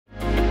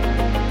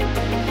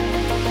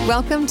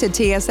Welcome to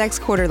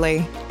TSX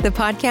Quarterly, the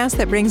podcast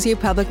that brings you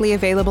publicly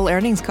available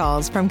earnings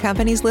calls from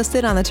companies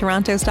listed on the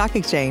Toronto Stock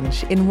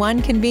Exchange in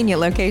one convenient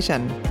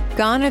location.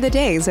 Gone are the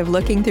days of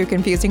looking through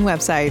confusing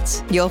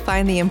websites. You'll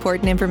find the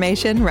important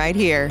information right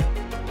here.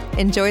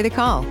 Enjoy the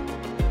call.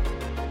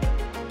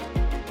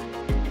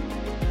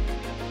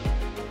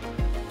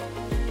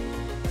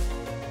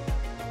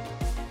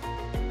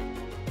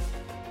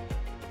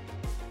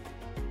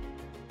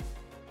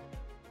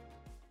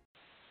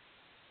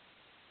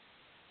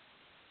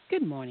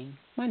 Good morning.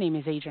 My name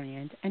is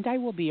Adrienne, and I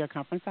will be your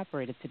conference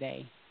operator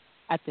today.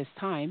 At this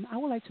time, I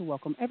would like to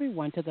welcome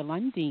everyone to the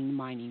Lundin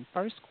Mining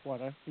First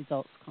Quarter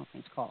Results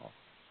Conference Call.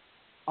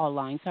 All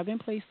lines have been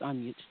placed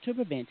on mute to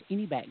prevent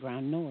any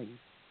background noise.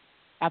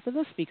 After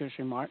the speaker's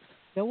remarks,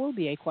 there will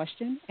be a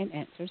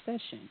question-and-answer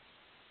session.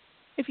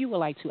 If you would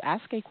like to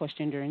ask a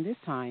question during this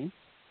time,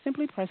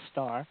 simply press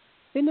star,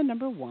 then the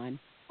number 1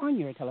 on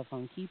your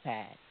telephone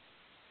keypad.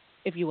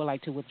 If you would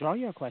like to withdraw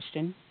your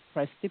question,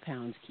 press the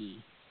pound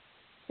key.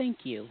 Thank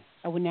you.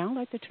 I would now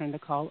like to turn the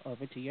call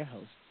over to your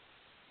host,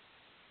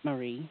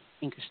 Marie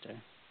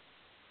Inkster.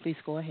 Please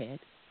go ahead.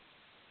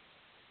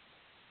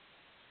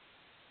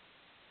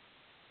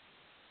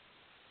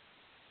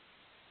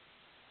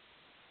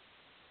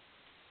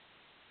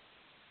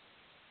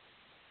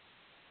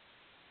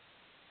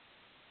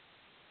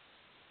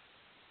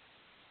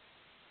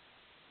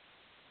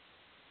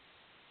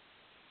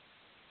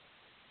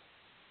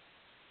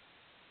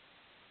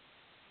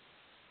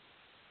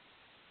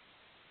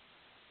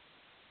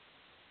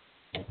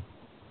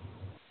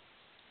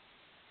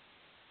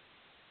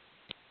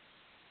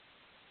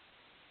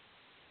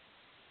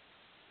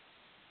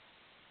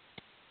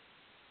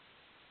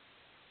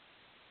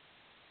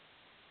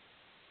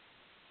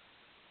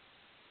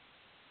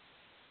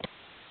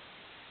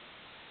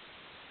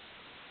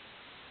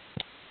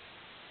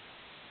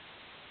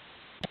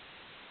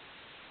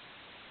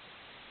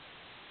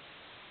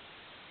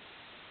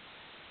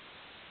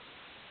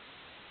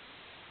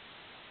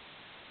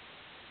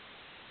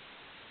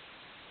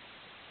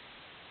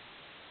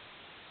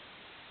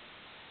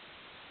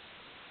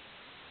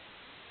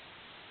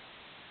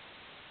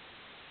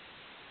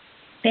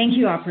 Thank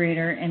you,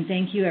 operator, and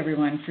thank you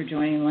everyone for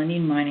joining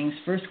Lundin Mining's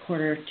first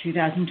quarter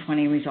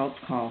 2020 results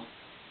call.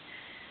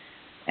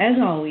 As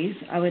always,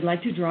 I would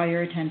like to draw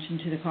your attention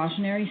to the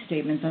cautionary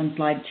statements on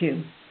slide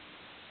 2.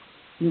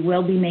 We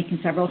will be making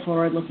several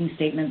forward-looking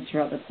statements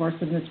throughout the course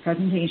of this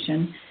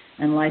presentation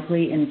and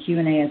likely in the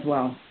Q&A as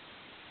well.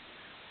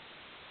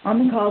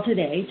 On the call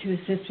today to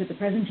assist with the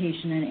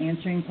presentation and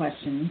answering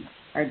questions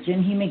are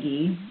Jinhee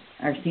Magie,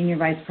 our Senior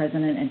Vice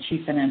President and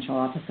Chief Financial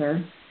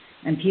Officer,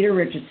 and Peter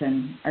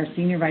Richardson, our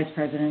Senior Vice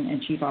President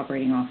and Chief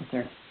Operating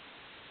Officer.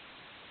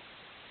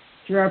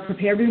 Through our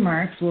prepared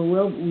remarks, we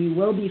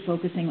will be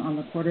focusing on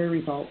the quarter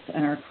results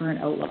and our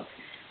current outlook.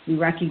 We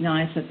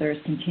recognize that there is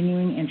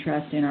continuing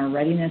interest in our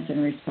readiness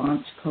and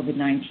response to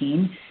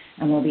COVID-19,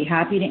 and we'll be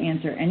happy to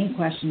answer any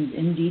questions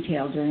in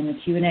detail during the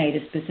Q&A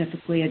to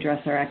specifically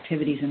address our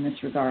activities in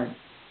this regard.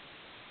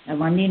 At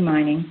Lundin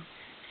Mining,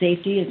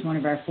 safety is one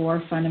of our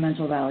 4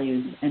 fundamental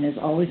values and is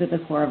always at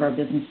the core of our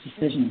business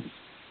decisions.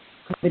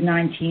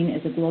 COVID-19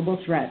 is a global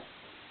threat,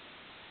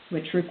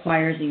 which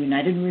requires a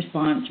united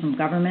response from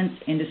governments,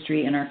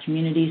 industry, and our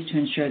communities to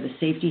ensure the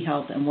safety,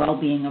 health, and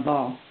well-being of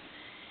all.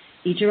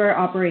 Each of our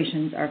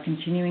operations are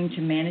continuing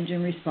to manage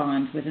and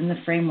respond within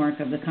the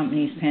framework of the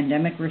company's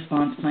pandemic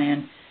response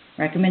plan,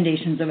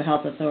 recommendations of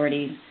health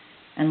authorities,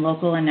 and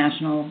local and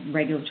national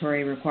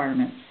regulatory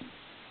requirements.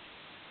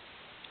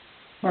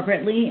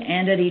 Corporately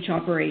and at each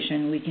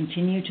operation, we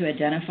continue to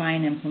identify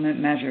and implement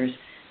measures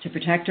to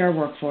protect our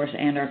workforce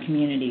and our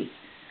communities.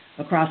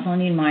 Across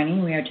Lundin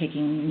Mining, we are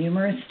taking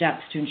numerous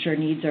steps to ensure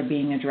needs are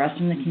being addressed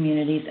in the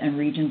communities and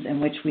regions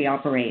in which we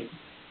operate.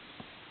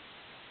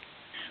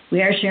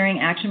 We are sharing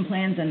action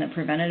plans and the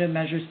preventative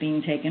measures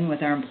being taken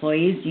with our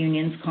employees,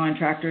 unions,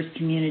 contractors,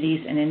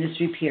 communities, and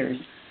industry peers,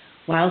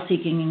 while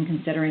seeking and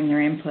considering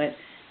their input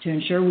to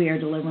ensure we are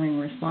delivering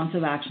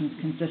responsive actions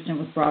consistent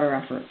with broader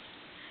efforts.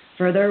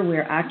 Further, we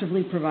are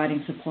actively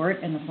providing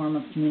support in the form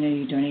of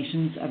community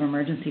donations of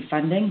emergency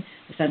funding,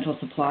 essential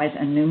supplies,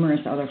 and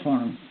numerous other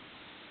forms.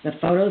 The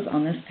photos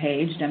on this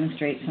page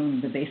demonstrate some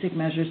of the basic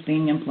measures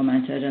being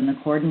implemented and the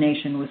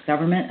coordination with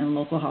government and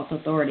local health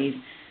authorities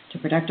to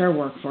protect our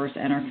workforce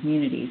and our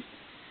communities.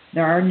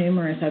 There are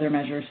numerous other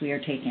measures we are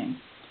taking.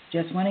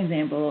 Just one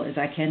example is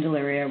at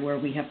Candelaria, where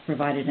we have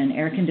provided an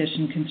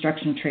air-conditioned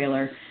construction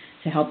trailer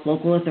to help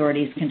local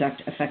authorities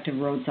conduct effective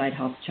roadside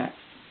health checks.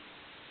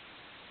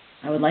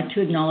 I would like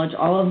to acknowledge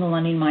all of the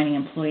Lundin Mining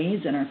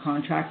employees and our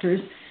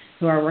contractors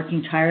who are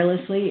working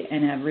tirelessly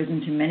and have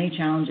risen to many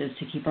challenges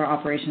to keep our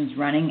operations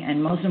running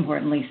and, most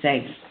importantly,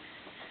 safe.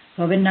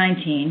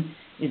 COVID-19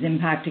 is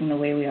impacting the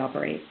way we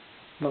operate,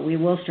 but we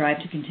will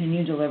strive to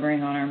continue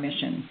delivering on our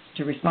mission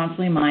to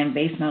responsibly mine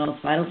base metals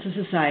vital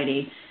to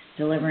society,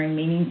 delivering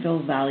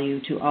meaningful value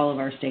to all of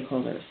our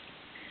stakeholders.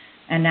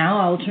 And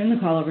now I will turn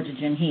the call over to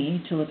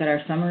Jinhee to look at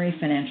our summary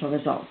financial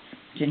results.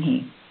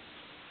 Jinhee.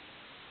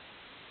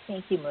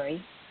 Thank you,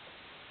 Marie.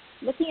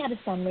 Looking at a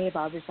summary of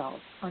our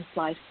results on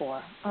slide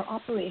 4, our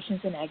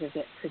operations in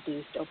aggregate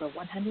produced over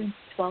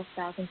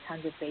 112,000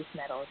 tons of base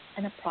metals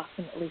and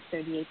approximately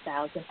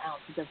 38,000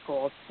 ounces of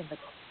gold in the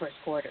first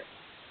quarter.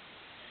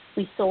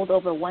 We sold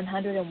over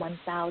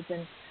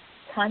 101,000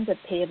 tons of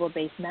payable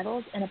base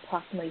metals and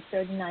approximately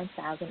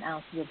 39,000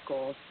 ounces of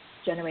gold,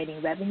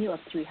 generating revenue of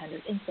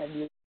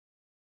 $370.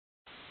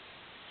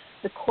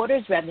 The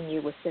quarter's revenue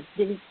was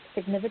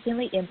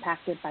significantly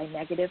impacted by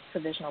negative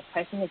provisional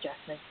pricing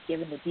adjustments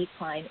given the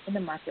decline in the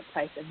market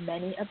price of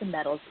many of the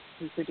metals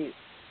we produce.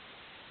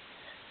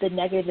 The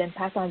negative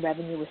impact on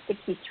revenue was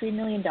 $63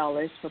 million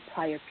for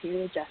prior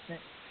period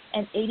adjustments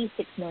and $86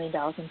 million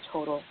in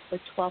total, or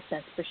 12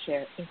 cents per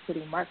share,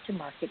 including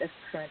mark-to-market of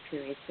current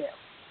period sales.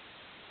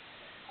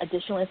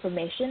 Additional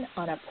information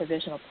on our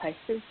provisional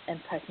prices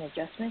and pricing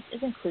adjustments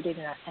is included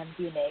in our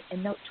MD&A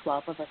and Note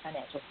 12 of our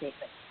financial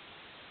statements.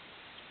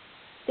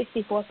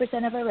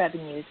 64% of our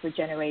revenues were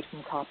generated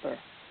from copper.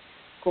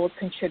 Gold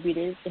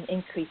contributed an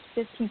increased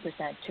 15%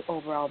 to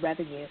overall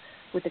revenue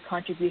with the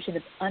contribution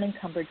of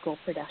unencumbered gold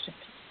production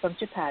from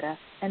Chapada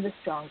and the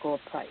strong gold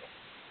price.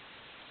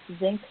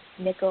 Zinc,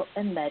 nickel,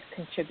 and lead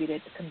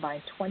contributed a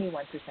combined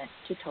 21%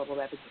 to total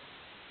revenue.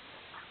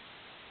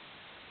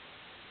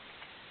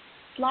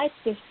 Slide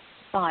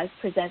 5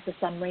 presents a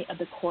summary of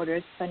the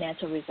quarter's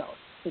financial results,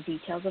 the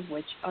details of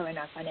which are in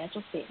our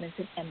financial statements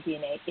and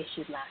MD&A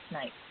issued last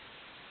night.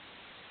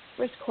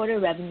 First quarter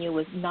revenue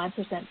was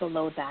 9%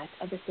 below that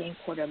of the same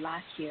quarter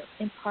last year,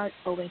 in part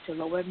owing to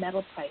lower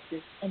metal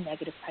prices and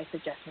negative price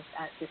adjustments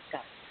as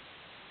discussed.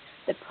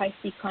 The price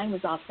decline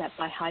was offset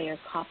by higher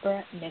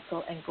copper,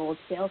 nickel, and gold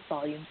sales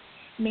volumes,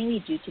 mainly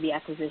due to the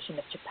acquisition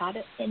of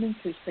Chapada and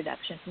increased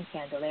production from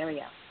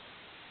Candelaria.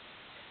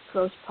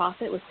 Gross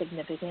profit was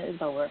significantly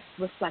lower,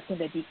 reflecting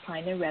the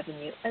decline in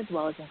revenue as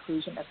well as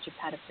inclusion of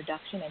Chapada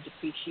production and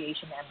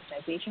depreciation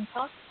amortization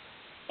costs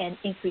and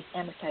increased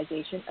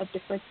amortization of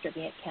deferred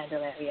stripping at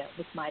Candelaria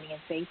with mining in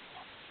Phase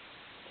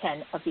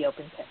 10 of the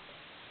open pit.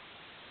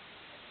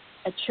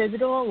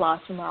 Attributable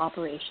loss from our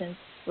operations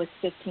was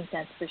 15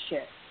 cents per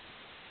share.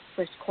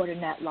 First quarter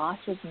net loss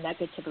was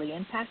negatively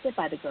impacted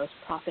by the gross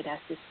profit as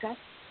discussed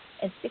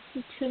and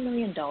 $62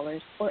 million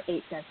or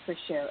 8 cents per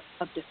share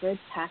of deferred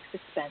tax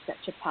expense at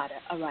Chapada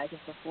arising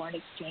from foreign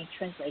exchange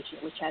translation,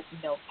 which has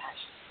no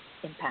cash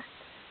impact.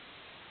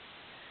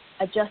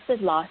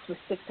 Adjusted loss was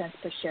 6 cents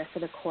per share for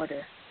the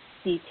quarter.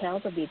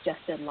 Details of the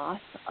adjusted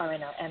loss are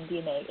in our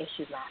MD&A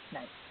issued last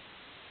night.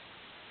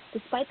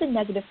 Despite the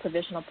negative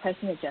provisional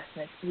pricing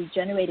adjustments, we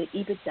generated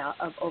EBITDA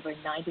of over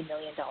 $90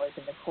 million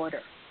in the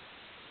quarter.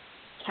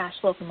 Cash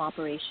flow from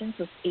operations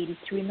was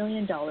 $83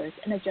 million,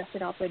 and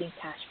adjusted operating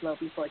cash flow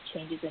before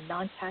changes in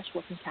non-cash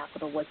working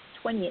capital was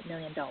 $28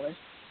 million,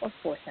 or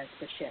 4 cents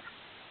per share.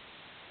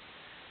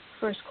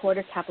 First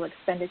quarter capital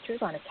expenditures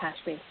on a cash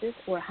basis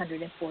were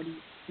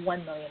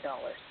 $141 million.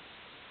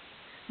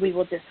 We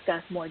will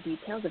discuss more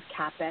details of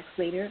CapEx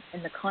later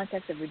in the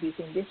context of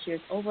reducing this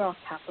year's overall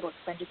capital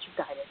expenditure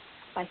guidance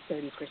by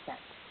 30%.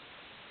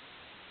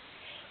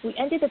 We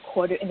ended the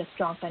quarter in a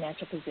strong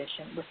financial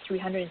position with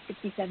 $367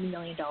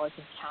 million in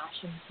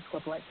cash and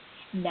equivalents,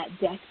 net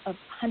debt of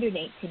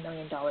 $118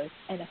 million,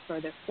 and a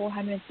further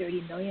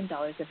 $430 million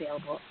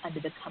available under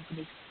the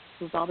company's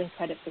revolving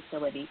credit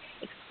facility,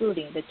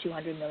 excluding the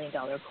 $200 million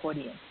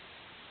accordion.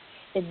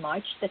 In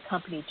March, the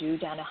company drew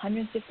down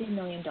 $150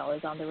 million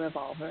on the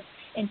revolver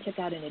and took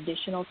out an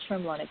additional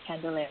term loan at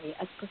Candelaria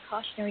as a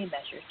precautionary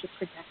measure to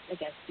protect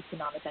against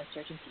economic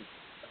uncertainty.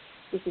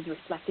 This is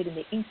reflected in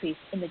the increase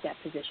in the debt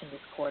position this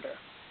quarter.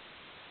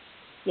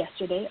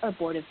 Yesterday, our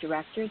board of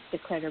directors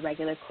declared a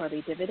regular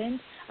quarterly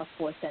dividend of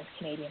 4 cents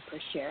Canadian per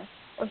share,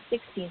 or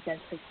 16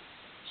 cents per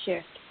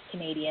share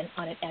Canadian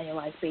on an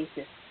annualized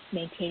basis,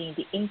 maintaining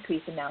the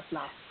increase announced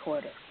last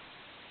quarter.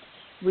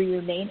 We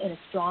remain in a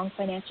strong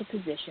financial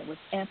position with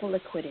ample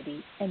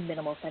liquidity and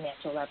minimal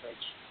financial leverage.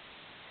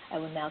 I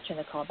will now turn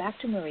the call back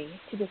to Marie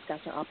to discuss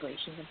our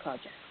operations and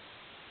projects.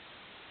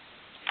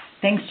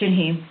 Thanks,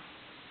 Jinhee.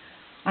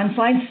 On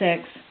slide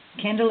 6,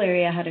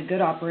 Candelaria had a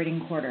good operating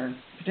quarter,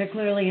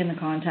 particularly in the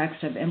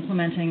context of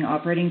implementing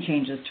operating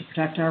changes to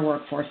protect our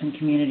workforce and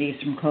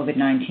communities from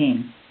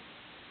COVID-19.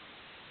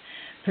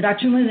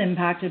 Production was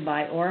impacted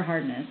by ore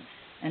hardness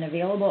and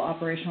available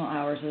operational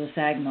hours of the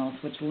SAG mills,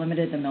 which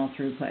limited the mill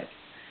throughput.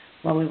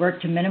 While we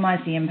worked to minimize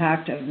the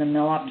impact of the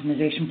mill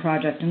optimization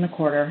project in the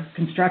quarter,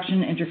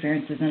 construction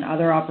interferences and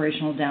other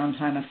operational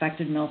downtime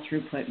affected mill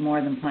throughput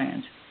more than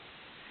planned.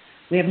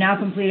 We have now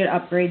completed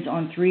upgrades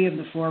on 3 of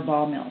the 4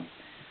 ball mills.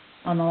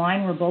 On the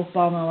line where both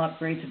ball mill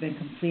upgrades have been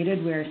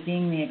completed, we are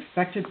seeing the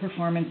expected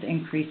performance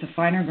increase of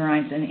finer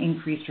grinds and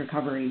increased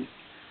recoveries.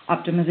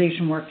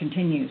 Optimization work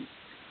continues.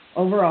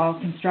 Overall,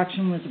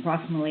 construction was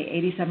approximately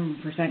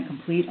 87%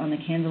 complete on the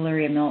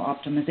Candelaria mill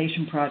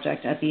optimization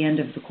project at the end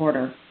of the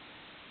quarter.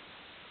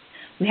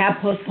 We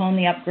have postponed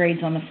the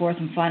upgrades on the 4th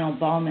and final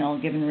ball mill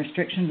given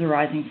restrictions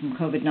arising from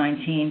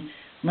COVID-19,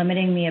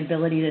 limiting the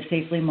ability to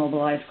safely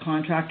mobilize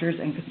contractors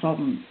and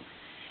consultants.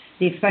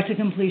 The expected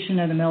completion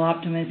of the mill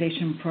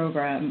optimization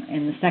program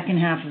in the second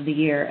half of the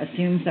year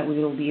assumes that we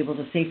will be able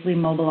to safely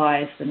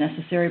mobilize the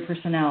necessary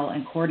personnel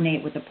and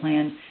coordinate with the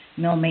planned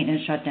mill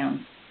maintenance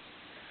shutdowns.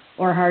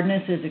 Ore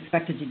hardness is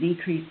expected to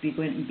decrease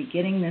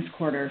beginning this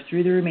quarter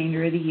through the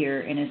remainder of the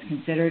year and is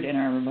considered in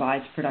our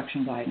revised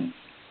production guidance.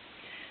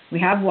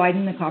 We have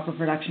widened the copper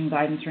production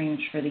guidance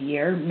range for the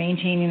year,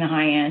 maintaining the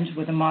high end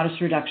with a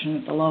modest reduction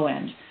at the low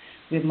end.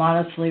 We have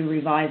modestly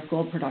revised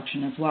gold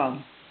production as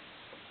well.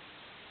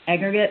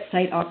 Aggregate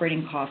site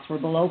operating costs were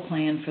below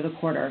plan for the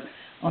quarter,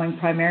 owing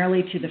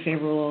primarily to the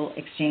favorable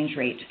exchange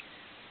rate.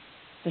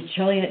 The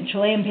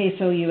Chilean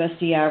peso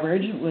USD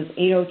average was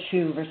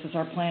 802 versus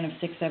our plan of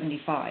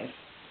 675.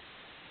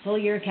 Full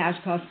year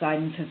cash cost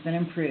guidance has been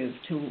improved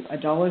to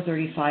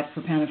 $1.35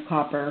 per pound of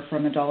copper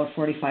from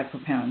 $1.45 per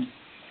pound.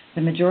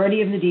 The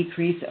majority of the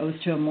decrease owes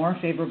to a more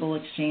favorable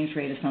exchange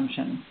rate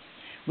assumption,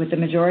 with the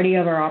majority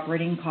of our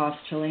operating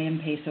costs Chilean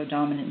peso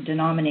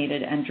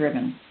denominated and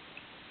driven.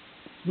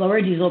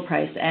 Lower diesel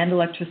price and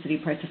electricity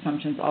price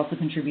assumptions also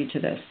contribute to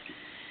this.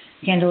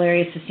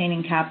 Candelaria's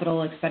sustaining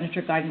capital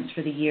expenditure guidance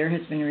for the year has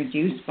been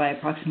reduced by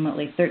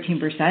approximately 13%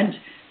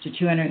 to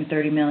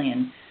 $230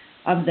 million.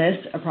 Of this,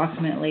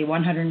 approximately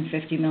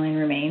 $150 million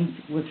remains,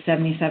 with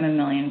 $77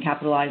 million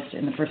capitalized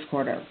in the first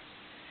quarter.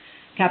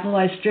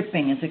 Capitalized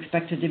stripping is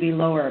expected to be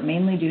lower,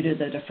 mainly due to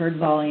the deferred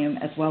volume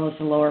as well as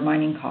the lower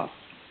mining costs.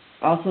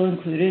 Also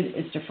included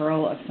is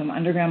deferral of some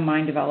underground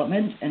mine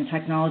development and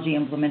technology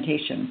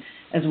implementation,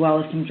 as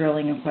well as some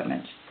drilling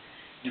equipment.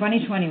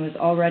 2020 was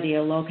already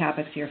a low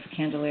capex year for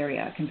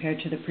Candelaria compared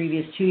to the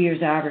previous 2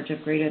 years' average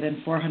of greater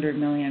than $400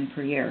 million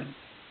per year.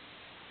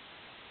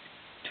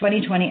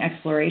 2020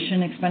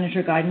 exploration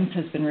expenditure guidance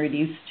has been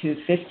reduced to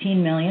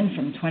 $15 million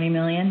from $20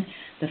 million.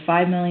 The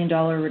 $5 million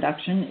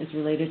reduction is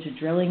related to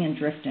drilling and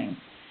drifting.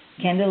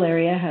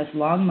 Candelaria has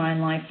long mine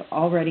life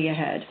already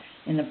ahead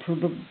in the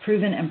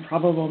proven and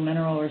probable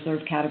mineral reserve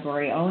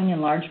category, owing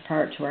in large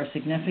part to our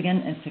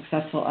significant and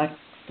successful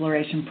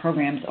exploration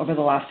programs over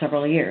the last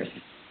several years.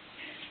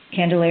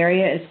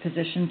 Candelaria is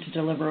positioned to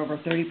deliver over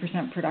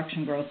 30%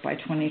 production growth by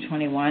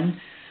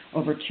 2021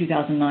 over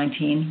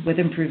 2019 with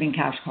improving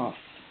cash costs.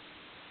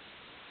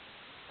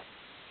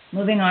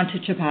 Moving on to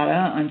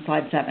Chapada on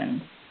slide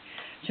 7.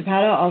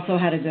 Chapada also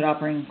had a good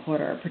operating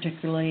quarter,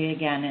 particularly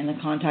again in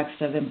the context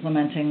of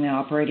implementing the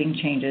operating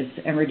changes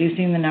and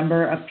reducing the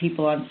number of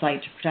people on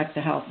site to protect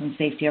the health and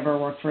safety of our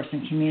workforce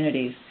and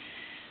communities.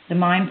 The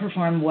mine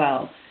performed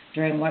well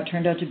during what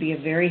turned out to be a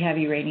very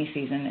heavy rainy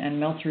season, and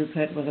mill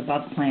throughput was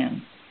above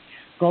plan.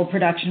 Gold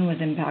production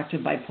was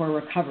impacted by poor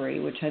recovery,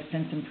 which has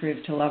since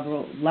improved to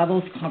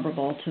levels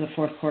comparable to the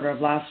fourth quarter of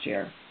last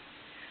year.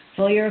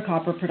 Full-year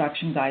copper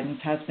production guidance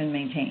has been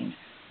maintained,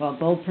 while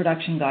gold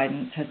production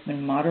guidance has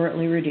been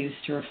moderately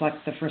reduced to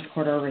reflect the first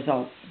quarter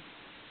results.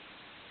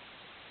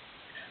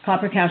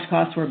 Copper cash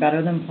costs were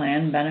better than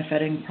planned,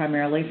 benefiting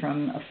primarily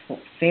from a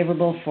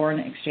favorable foreign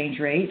exchange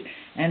rate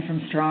and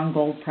from strong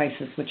gold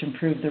prices, which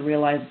improved the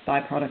realized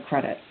byproduct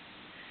credit.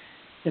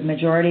 The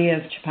majority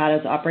of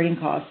Chapada's operating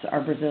costs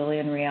are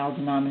Brazilian real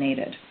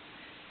denominated.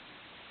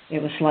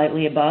 It was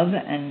slightly above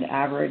and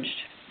averaged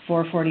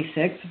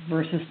 $4.46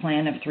 versus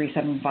plan of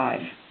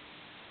 $3.75.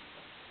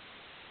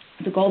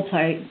 The gold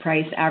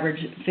price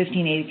averaged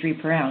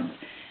 $15.83 per ounce,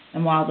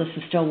 and while this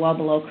is still well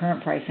below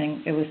current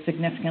pricing, it was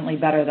significantly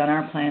better than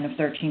our plan of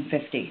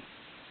 $13.50.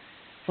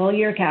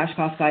 Full-year cash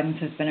cost guidance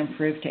has been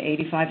improved to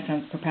 85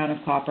 cents per pound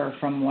of copper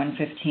from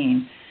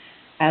 $1.15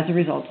 as a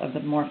result of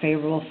the more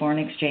favorable foreign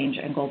exchange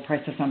and gold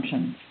price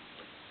assumptions.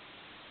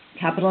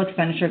 Capital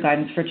expenditure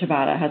guidance for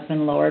Chapada has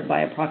been lowered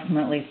by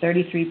approximately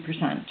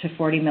 33% to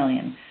 $40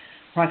 million.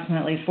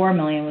 Approximately $4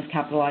 million was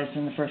capitalized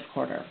in the first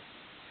quarter.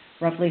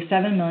 Roughly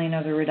 $7 million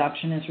of the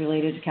reduction is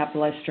related to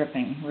capitalized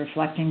stripping,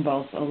 reflecting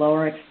both a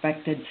lower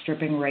expected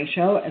stripping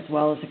ratio as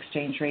well as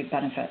exchange rate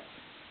benefits.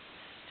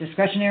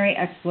 Discretionary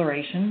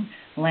exploration,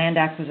 land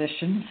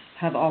acquisitions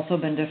have also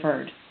been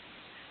deferred.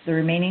 The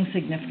remaining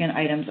significant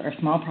items are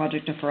small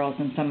project deferrals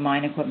and some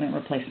mine equipment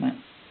replacement.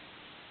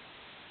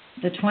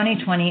 The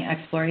 2020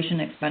 exploration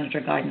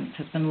expenditure guidance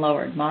has been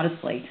lowered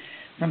modestly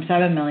from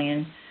 $7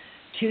 million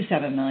to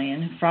 $7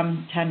 million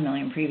from $10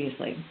 million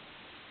previously.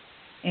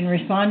 In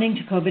responding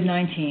to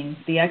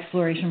COVID-19, the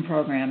exploration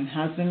program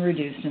has been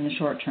reduced in the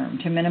short term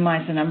to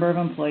minimize the number of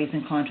employees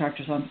and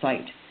contractors on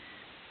site.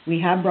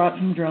 We have brought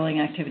some drilling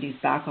activities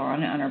back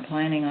on and are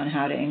planning on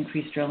how to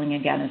increase drilling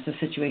again as the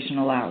situation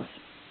allows.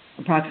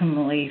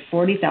 Approximately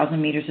 40,000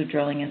 meters of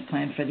drilling is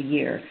planned for the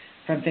year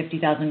from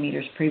 50,000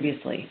 meters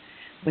previously,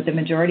 with the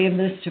majority of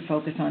this to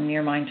focus on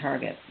near mine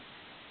targets.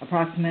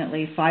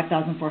 Approximately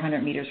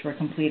 5,400 meters were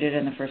completed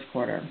in the first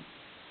quarter.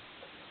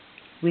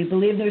 We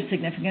believe there is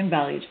significant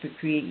value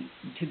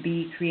to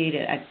be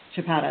created at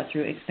Chapada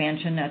through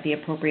expansion at the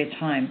appropriate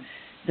time.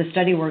 The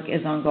study work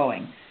is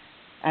ongoing.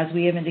 As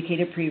we have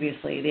indicated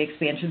previously, the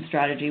expansion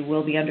strategy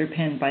will be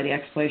underpinned by the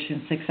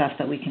exploration success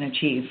that we can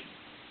achieve.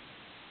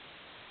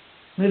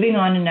 Moving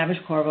on to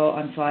Neves-Corvo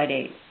on slide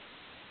 8.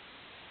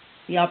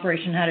 The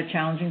operation had a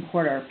challenging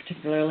quarter,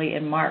 particularly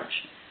in March,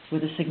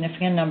 with a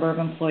significant number of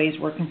employees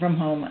working from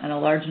home and a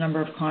large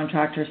number of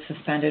contractors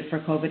suspended for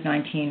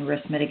COVID-19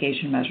 risk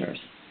mitigation measures.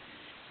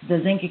 The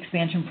zinc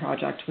expansion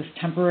project was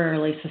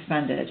temporarily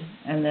suspended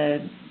and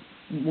the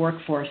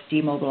workforce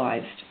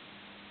demobilized.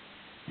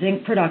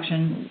 Zinc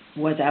production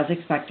was as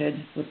expected,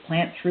 with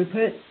plant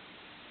throughput,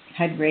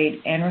 head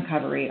grade, and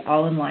recovery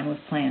all in line with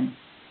plan.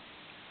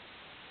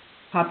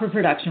 Copper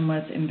production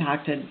was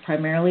impacted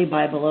primarily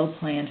by below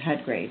planned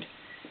head grade.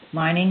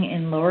 Mining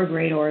in lower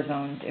grade ore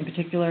zones, in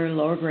particular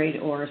lower grade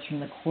ores from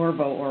the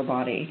Corvo ore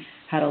body,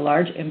 had a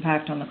large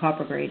impact on the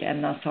copper grade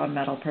and thus on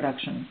metal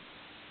production.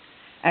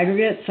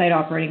 Aggregate site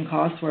operating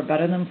costs were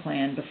better than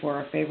planned before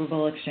a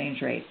favorable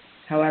exchange rate.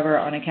 However,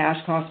 on a cash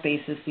cost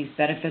basis, these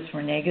benefits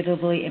were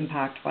negatively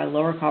impacted by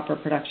lower copper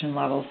production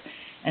levels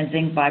and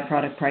zinc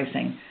byproduct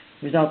pricing,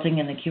 resulting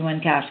in the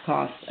Q1 cash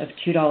cost of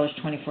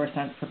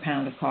 $2.24 per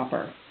pound of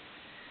copper.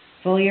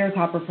 Full-year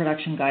copper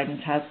production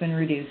guidance has been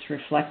reduced,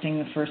 reflecting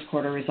the first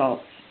quarter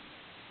results.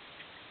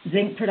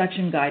 Zinc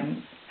production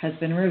guidance has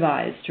been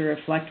revised to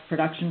reflect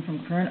production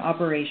from current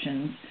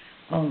operations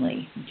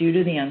only, due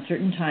to the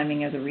uncertain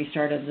timing of the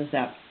restart of the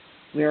ZEP.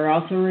 We are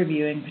also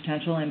reviewing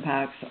potential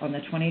impacts on the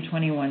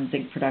 2021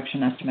 zinc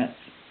production estimates.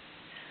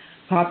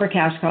 Copper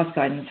cash cost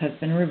guidance has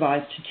been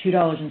revised to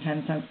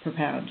 $2.10 per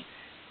pound,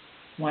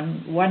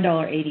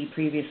 $1.80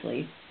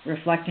 previously,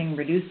 reflecting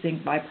reduced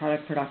zinc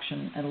byproduct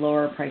production and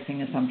lower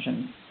pricing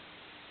assumptions.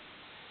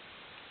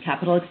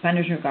 Capital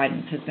expenditure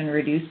guidance has been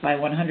reduced by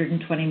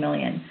 $120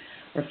 million,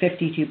 or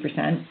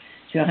 52%,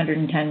 to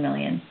 $110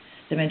 million.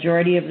 The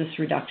majority of this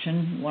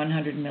reduction,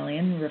 $100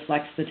 million,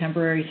 reflects the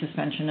temporary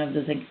suspension of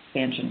the zinc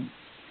expansion.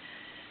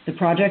 The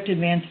project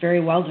advanced very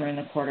well during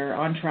the quarter,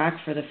 on track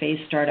for the phase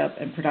startup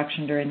and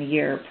production during the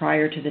year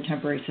prior to the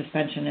temporary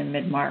suspension in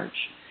mid-March.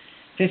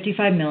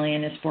 $55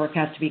 million is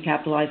forecast to be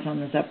capitalized on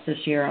the ZEP this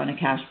year on a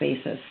cash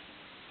basis.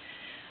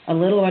 A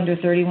little under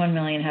 $31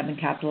 million have been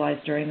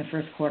capitalized during the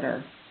first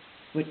quarter,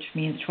 which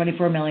means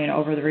 $24 million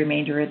over the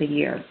remainder of the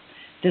year.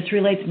 This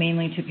relates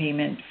mainly to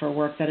payment for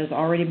work that has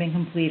already been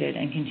completed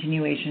and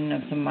continuation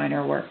of some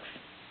minor works.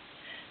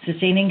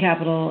 Sustaining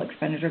capital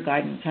expenditure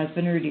guidance has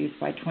been reduced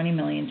by $20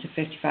 million to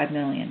 $55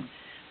 million.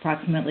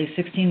 Approximately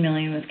 $16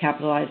 million was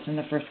capitalized in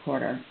the first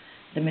quarter.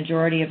 The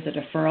majority of the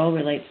deferral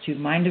relates to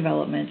mine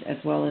development as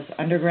well as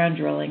underground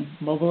drilling,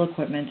 mobile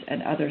equipment,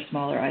 and other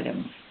smaller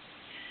items.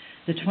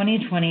 The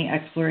 2020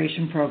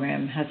 exploration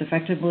program has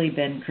effectively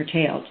been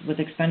curtailed, with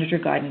expenditure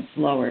guidance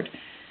lowered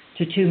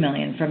to $2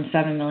 million from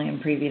 $7 million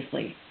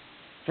previously.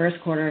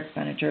 First quarter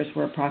expenditures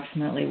were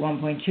approximately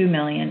 $1.2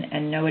 million,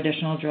 and no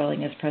additional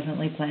drilling is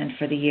presently planned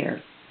for the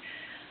year.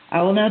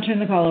 I will now turn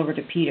the call over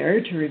to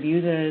Peter to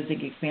review the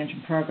zinc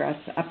expansion progress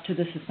up to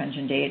the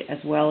suspension date, as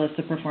well as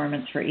the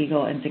performance for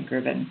Eagle and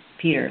Zinkgruvan.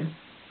 Peter.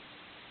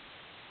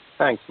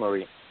 Thanks,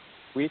 Marie.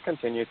 We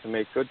continue to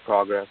make good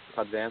progress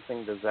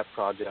advancing the ZEP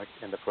project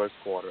in the first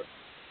quarter.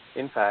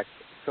 In fact,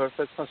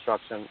 surface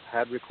construction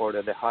had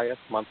recorded the highest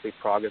monthly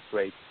progress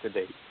rate to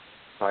date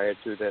prior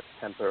to the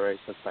temporary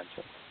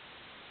suspension.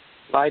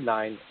 Slide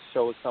 9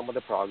 shows some of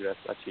the progress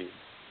achieved.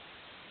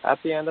 At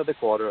the end of the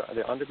quarter,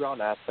 the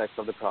underground aspects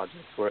of the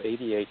project were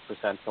 88%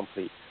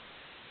 complete.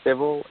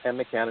 Civil and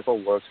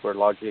mechanical works were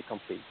largely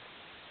complete.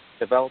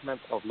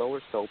 Development of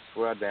lower slopes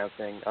were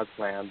advancing as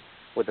planned,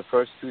 with the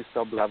first 2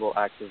 sub-level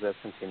accesses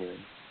continuing.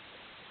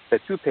 The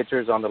 2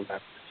 pictures on the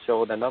left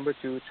show the number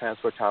 2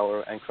 transfer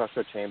tower and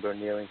crusher chamber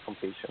nearing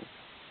completion.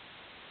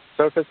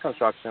 Surface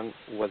construction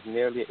was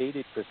nearly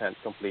 80%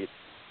 complete,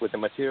 with the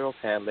materials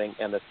handling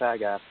and the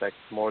SAG aspects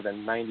more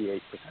than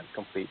 98%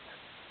 complete.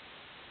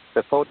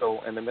 The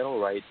photo in the middle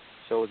right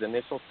shows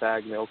initial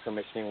SAG mill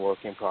commissioning work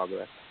in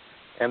progress,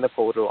 and the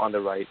photo on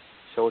the right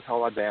shows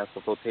how advanced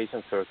the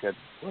flotation circuit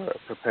were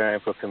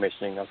preparing for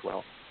commissioning as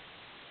well.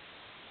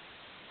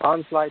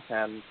 On slide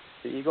 10,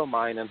 the Eagle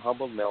Mine and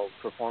Humboldt Mill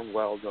performed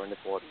well during the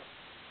quarter.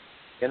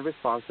 In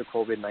response to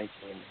COVID-19,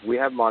 we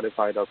have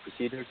modified our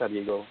procedures at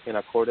Eagle in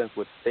accordance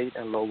with state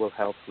and local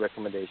health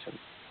recommendations.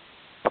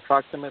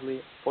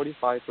 Approximately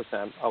 45%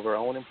 of our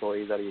own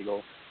employees at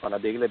Eagle on a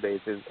daily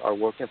basis are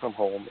working from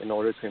home in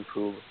order to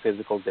improve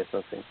physical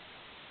distancing.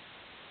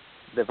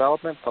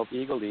 Development of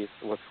Eagle East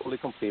was fully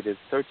completed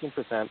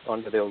 13%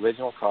 under the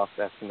original cost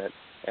estimate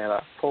and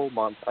a full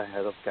month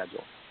ahead of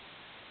schedule.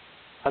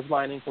 As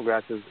mining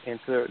progresses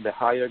into the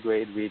higher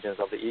grade regions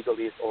of the Eagle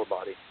East ore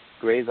body,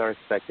 grades are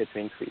expected to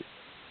increase.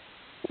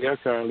 We are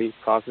currently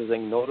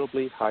processing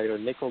notably higher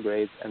nickel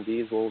grades, and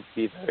these will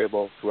be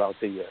variable throughout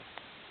the year.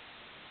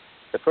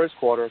 The first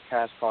quarter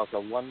cash cost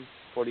of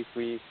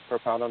 $1.43 per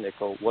pound of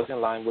nickel was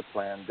in line with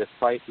plan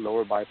despite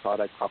lower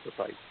byproduct copper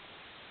price.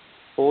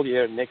 Full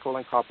year nickel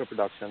and copper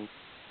production,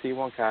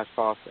 C1 cash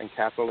costs, and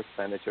capital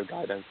expenditure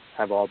guidance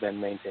have all been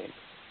maintained.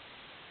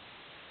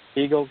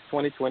 Eagle's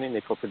 2020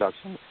 nickel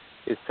production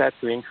is set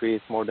to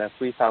increase more than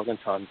 3,000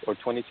 tons, or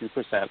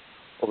 22%,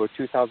 over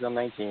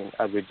 2019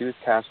 at reduced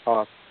cash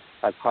costs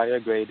as higher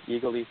grade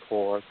Eagle East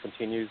ore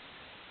continues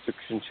to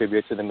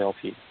contribute to the mill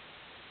feed.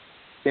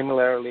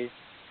 Similarly,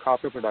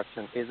 copper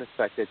production is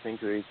expected to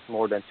increase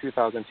more than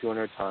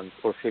 2,200 tons,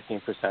 or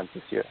 15%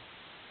 this year.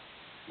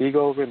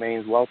 Eagle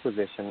remains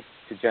well-positioned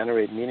to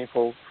generate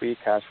meaningful free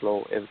cash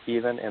flow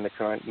even in the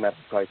current metal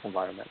price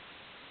environment.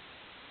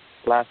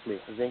 Lastly,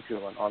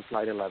 Zinkgruvan on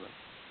slide 11.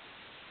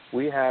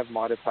 We have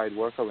modified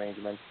work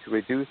arrangements to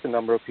reduce the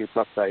number of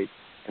people at site,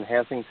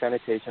 enhancing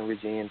sanitation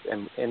regimes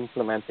and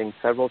implementing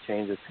several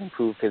changes to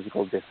improve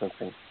physical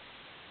distancing.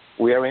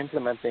 We are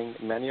implementing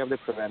many of the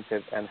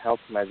preventive and health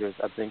measures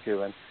at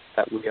Zinkgruvan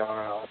that we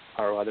are at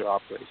our other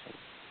operations.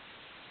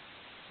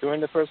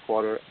 During the first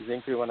quarter,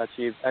 Zinkgruvan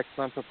achieved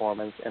excellent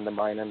performance in the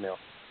mine and mill,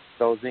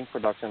 though zinc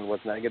production was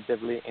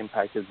negatively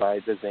impacted by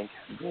the zinc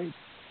grade.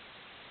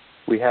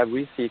 We have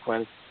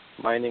resequenced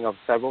mining of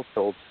several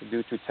stopes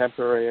due to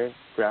temporary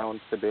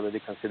ground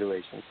stability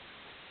considerations.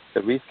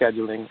 The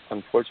rescheduling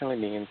unfortunately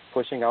means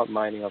pushing out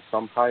mining of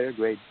some higher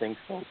grade zinc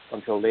stopes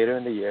until later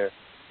in the year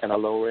and a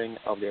lowering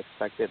of the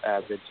expected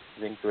average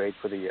zinc grade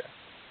for the year.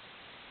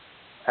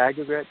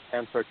 Aggregate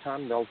and per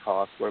ton mill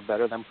costs were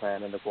better than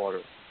planned in the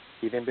quarter,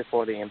 even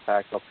before the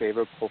impact of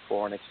favorable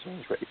foreign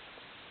exchange rates.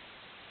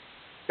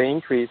 The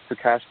increase to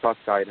cash cost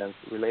guidance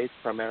relates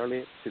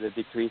primarily to the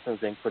decrease in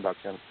zinc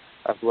production,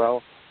 as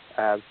well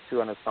as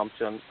to an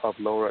assumption of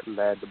lower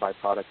lead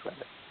byproduct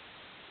credit.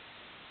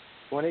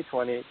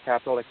 2020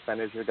 capital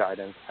expenditure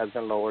guidance has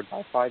been lowered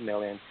by $5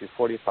 million to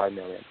 $45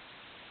 million.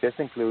 This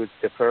includes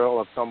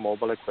deferral of some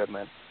mobile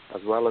equipment,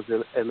 as well as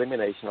the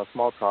elimination of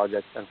small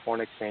projects and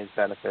foreign exchange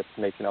benefits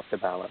making up the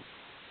balance.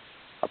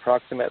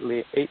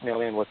 Approximately $8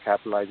 million was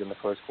capitalized in the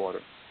first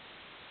quarter.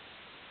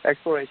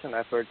 Exploration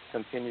efforts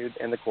continued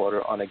in the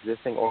quarter on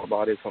existing ore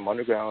bodies from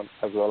underground,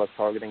 as well as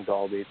targeting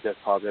Dalby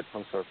deposit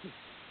from surface.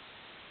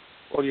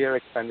 Full-year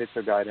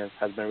expenditure guidance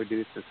has been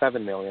reduced to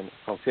 $7 million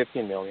from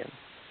 $15 million.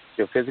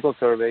 Geophysical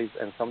surveys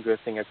and some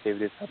drifting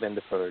activities have been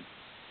deferred.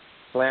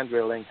 Planned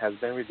drilling has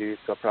been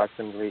reduced to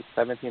approximately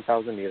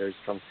 17,000 meters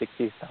from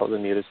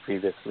 60,000 meters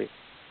previously.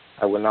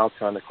 I will now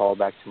turn the call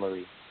back to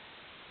Marie.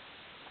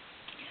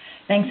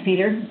 Thanks,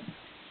 Peter.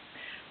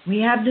 We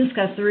have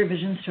discussed the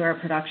revisions to our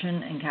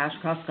production and cash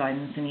cost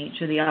guidance in each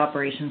of the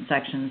operations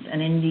sections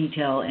and in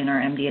detail in our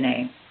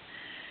MD&A.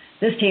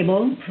 This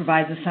table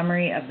provides a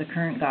summary of the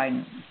current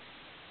guidance.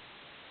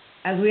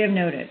 As we have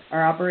noted,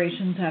 our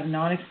operations have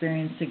not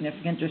experienced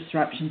significant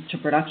disruptions to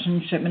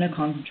production, shipment of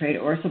concentrate,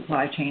 or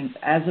supply chains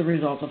as a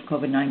result of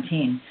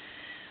COVID-19.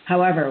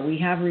 However, we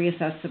have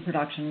reassessed the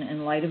production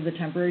in light of the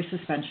temporary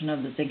suspension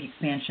of the zinc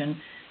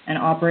expansion and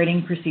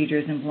operating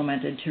procedures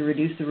implemented to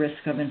reduce the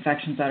risk of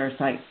infections at our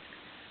sites.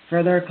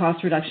 Further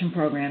cost reduction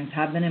programs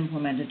have been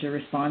implemented to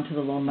respond to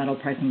the low metal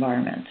price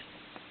environment.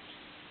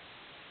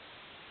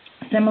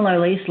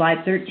 Similarly,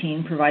 slide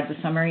 13 provides a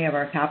summary of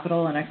our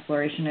capital and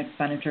exploration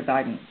expenditure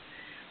guidance.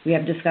 We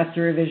have discussed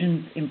the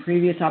revisions in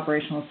previous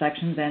operational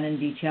sections and in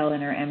detail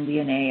in our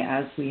MD&A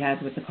as we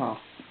had with the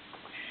costs.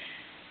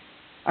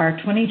 Our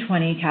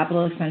 2020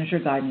 capital expenditure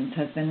guidance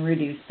has been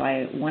reduced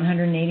by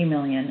 $180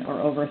 million, or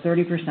over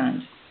 30%,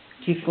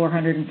 to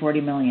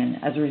 $440 million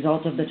as a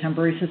result of the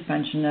temporary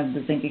suspension of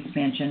the zinc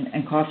expansion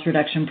and cost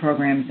reduction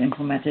programs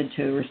implemented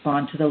to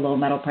respond to the low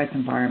metal price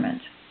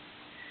environment.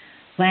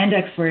 Planned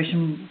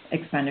exploration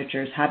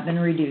expenditures have been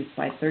reduced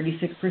by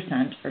 36%,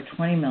 or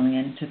 $20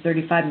 million, to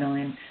 $35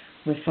 million,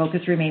 with focus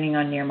remaining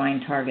on near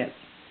mine targets.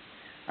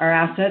 Our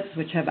assets,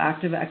 which have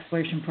active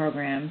exploration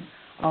programs,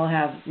 all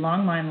have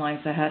long mine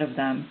lives ahead of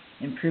them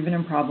in proven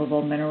and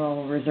probable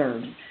mineral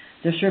reserves.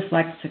 This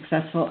reflects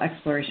successful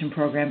exploration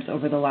programs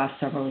over the last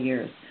several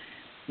years.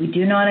 We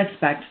do not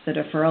expect the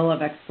deferral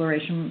of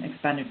exploration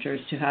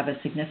expenditures to have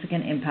a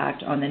significant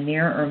impact on the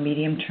near or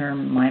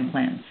medium-term mine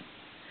plans.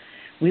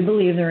 We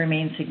believe there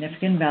remains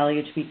significant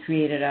value to be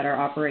created at our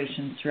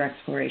operations through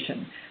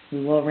exploration.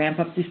 We will ramp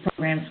up these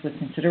programs with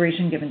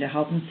consideration given to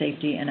health and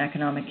safety and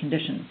economic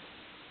conditions.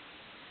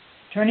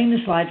 Turning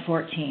to slide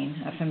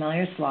 14, a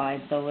familiar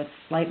slide, though with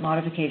slight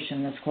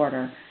modification this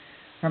quarter.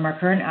 From our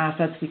current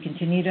assets, we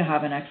continue to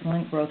have an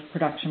excellent growth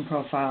production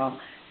profile,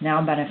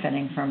 now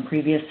benefiting from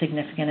previous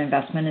significant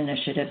investment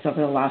initiatives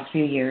over the last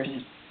few years.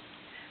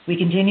 We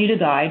continue to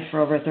guide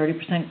for over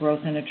 30%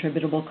 growth in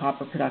attributable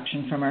copper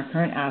production from our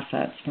current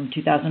assets from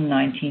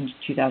 2019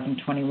 to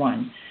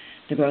 2021.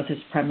 The growth is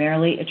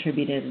primarily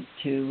attributed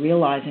to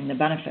realizing the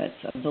benefits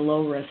of the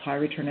low-risk,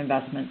 high-return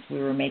investments we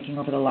were making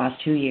over the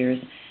last 2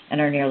 years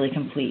and are nearly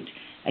complete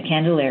at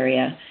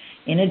Candelaria,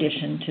 in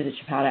addition to the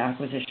Chapada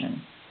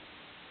acquisition.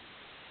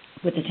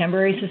 With the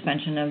temporary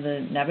suspension of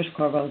the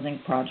Neves-Corvo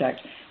zinc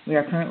project, we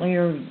are currently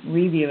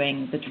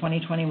reviewing the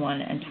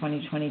 2021 and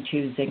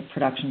 2022 zinc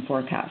production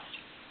forecast.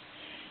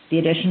 The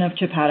addition of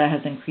Chapada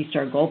has increased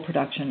our gold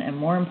production and,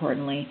 more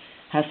importantly,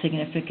 has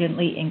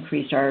significantly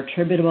increased our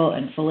attributable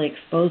and fully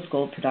exposed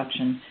gold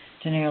production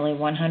to nearly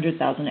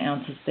 100,000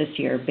 ounces this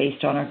year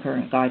based on our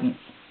current guidance.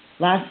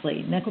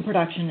 Lastly, nickel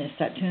production is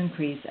set to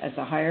increase as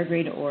the higher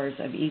grade ores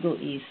of Eagle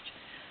East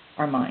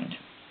are mined.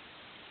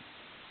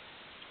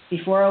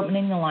 Before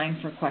opening the line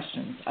for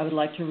questions, I would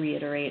like to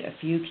reiterate a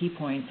few key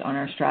points on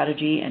our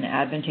strategy and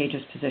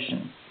advantageous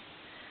position.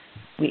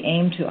 We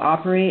aim to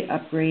operate,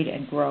 upgrade,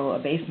 and grow a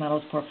base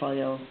metals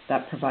portfolio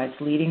that provides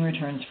leading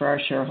returns for our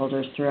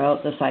shareholders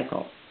throughout the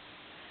cycle.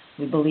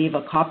 We believe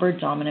a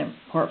copper-dominant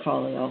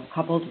portfolio,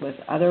 coupled with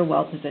other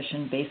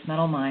well-positioned base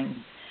metal mines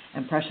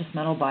and precious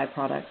metal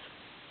byproducts,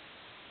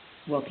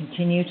 will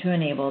continue to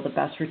enable the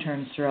best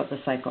returns throughout the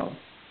cycle.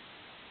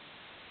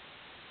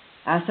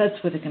 Assets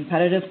with a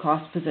competitive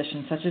cost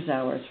position such as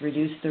ours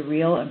reduce the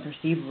real and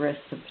perceived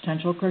risks of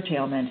potential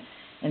curtailment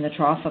in the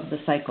trough of the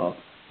cycle,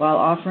 while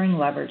offering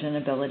leverage and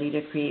ability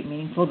to create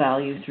meaningful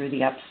value through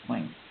the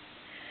upswing.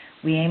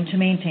 We aim to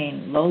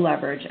maintain low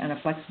leverage and a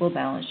flexible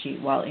balance sheet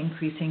while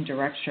increasing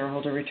direct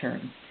shareholder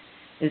returns.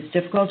 It is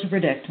difficult to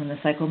predict when the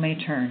cycle may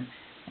turn,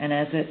 and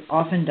as it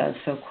often does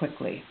so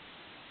quickly.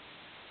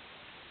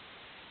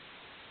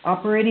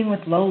 Operating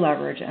with low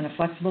leverage and a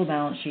flexible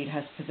balance sheet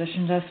has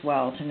positioned us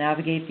well to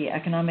navigate the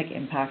economic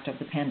impact of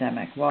the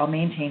pandemic while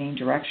maintaining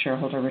direct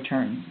shareholder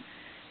returns.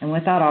 And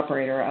with that,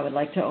 operator, I would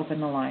like to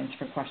open the lines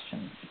for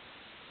questions.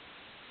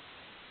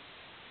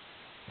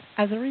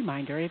 As a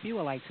reminder, if you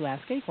would like to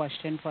ask a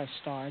question, press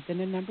star, then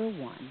the number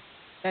 1.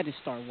 That is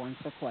star 1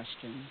 for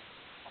questions.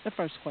 The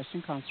first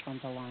question comes from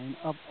the line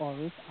of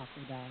Orest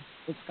Wowkodaw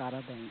with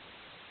Scotiabank.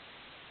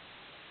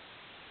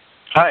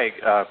 Hi,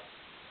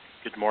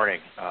 good morning.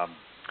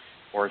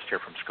 Orest here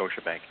from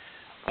Scotiabank.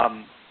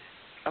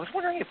 I was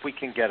wondering if we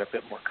can get a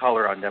bit more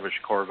color on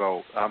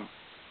Neves-Corvo.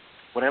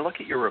 When I look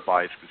at your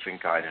revised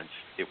zinc guidance,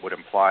 it would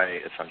imply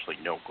essentially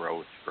no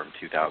growth from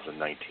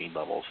 2019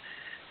 levels.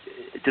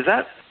 Does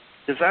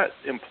that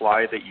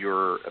imply that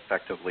you're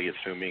effectively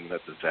assuming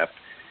that the ZEP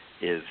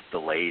is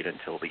delayed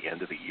until the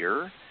end of the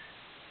year?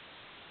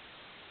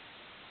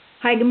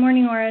 Hi, good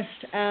morning,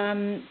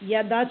 Orest.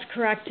 Yeah, that's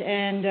correct.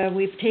 And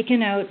we've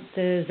taken out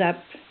the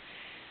ZEP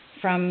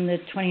from the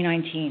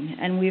 2019.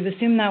 And we've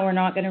assumed that we're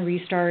not going to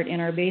restart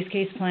in our base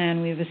case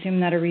plan. We've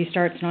assumed that a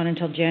restart's not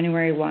until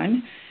January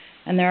 1.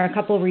 And there are a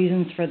couple of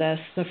reasons for this.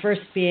 The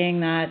first being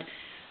that,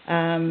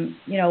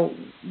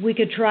 we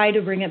could try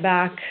to bring it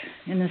back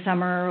in the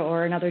summer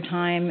or another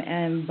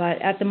time.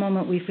 But at the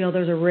moment, we feel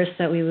there's a risk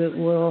that we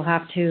will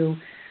have to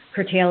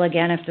curtail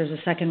again if there's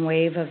a second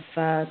wave of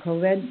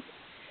COVID.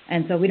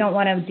 And so we don't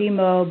want to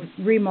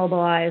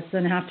remobilize,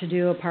 then have to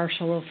do a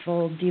partial or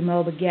full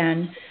demob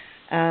again.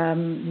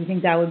 We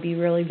think that would be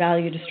really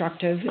value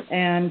destructive.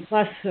 And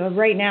plus,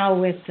 right now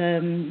with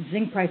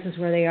zinc prices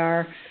where they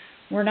are,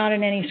 we're not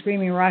in any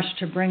screaming rush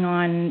to bring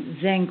on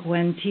zinc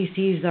when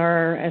TCs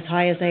are as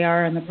high as they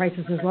are and the price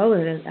is as low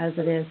as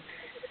it is.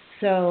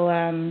 So,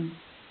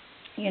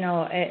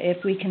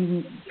 if we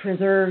can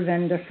preserve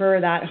and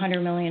defer that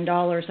 $100 million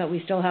that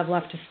we still have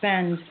left to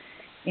spend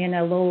in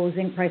a low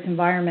zinc price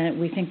environment,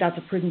 we think that's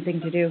a prudent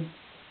thing to do.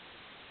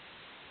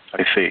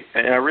 I see.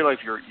 And I realize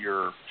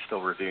you're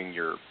still reviewing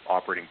your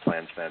operating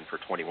plans then for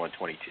 21,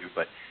 22,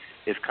 but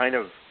is kind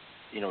of,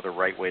 the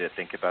right way to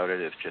think about it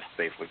is just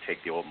basically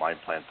take the old mine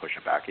plan, push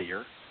it back a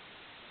year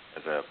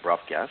as a rough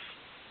guess?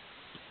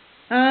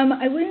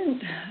 I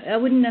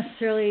wouldn't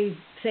necessarily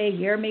say a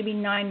year, maybe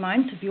 9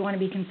 months if you want to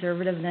be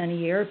conservative than a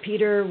year.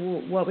 Peter,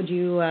 what would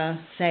you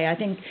say? I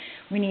think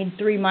we need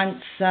 3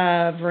 months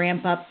of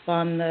ramp up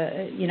on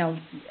the,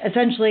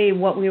 essentially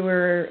what we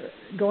were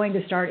going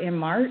to start in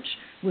March,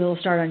 we'll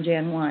start on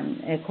Jan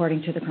 1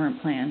 according to the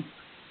current plan.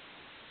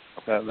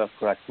 Okay, that's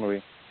correct,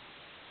 Marie.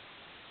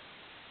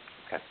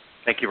 Okay,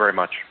 thank you very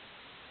much.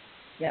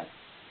 Yep.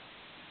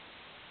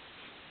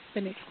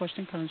 The next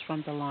question comes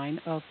from the line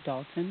of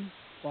Dalton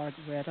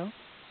Baretto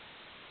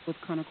with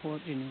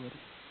Canaccord Genuity.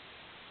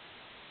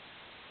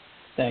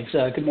 Thanks.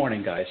 Good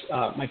morning, guys.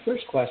 My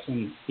first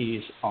question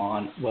is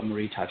on what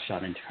Marie touched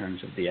on in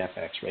terms of the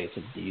FX rates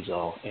of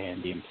diesel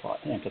and the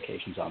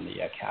implications on the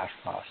cash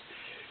cost.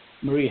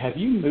 Marie, have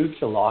you moved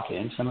to lock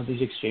in some of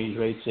these exchange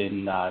rates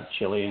in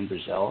Chile and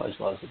Brazil as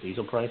well as the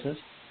diesel prices?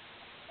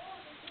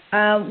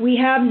 We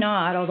have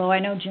not, although I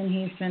know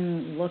Jinhee's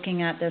been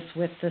looking at this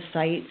with the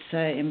sites,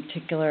 in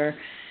particular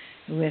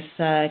with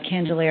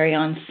Candelaria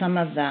on some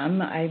of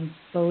them. I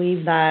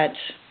believe that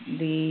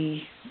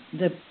the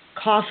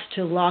cost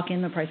to lock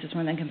in the prices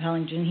more than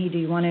compelling. Jinhee, do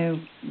you want to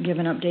give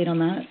an update on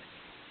that?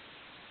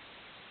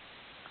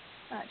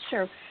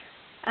 Sure.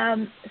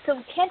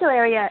 So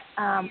Candelaria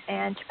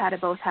and Chapada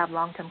both have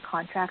long-term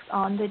contracts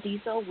on the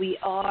diesel. We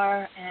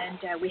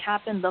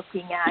have been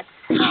looking at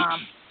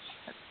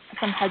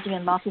some hedging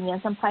and locking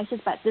in some prices,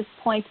 but at this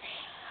point,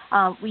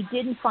 we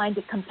didn't find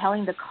it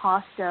compelling, the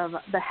cost of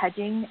the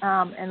hedging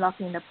and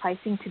locking in the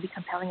pricing to be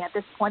compelling at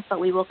this point, but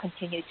we will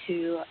continue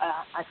to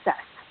assess.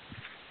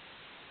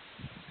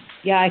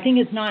 Yeah, I think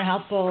it's not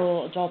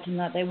helpful, Dalton,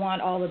 that they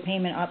want all the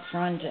payment up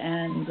front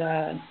and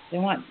they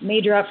want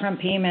major upfront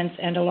payments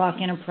and to lock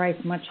in a price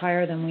much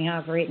higher than we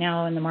have right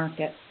now in the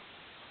market.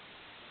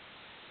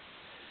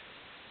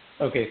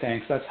 Okay,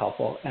 thanks. That's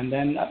helpful. And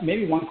then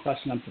maybe one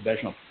question on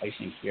provisional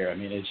pricing here. I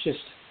mean, it's just,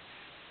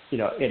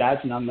 it adds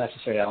an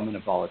unnecessary element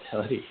of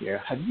volatility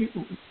here.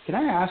 Can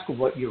I ask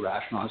what your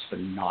rationale is for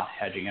not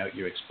hedging out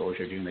your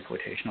exposure during the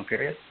quotational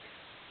period?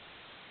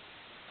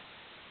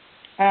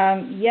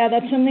 Yeah,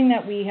 that's something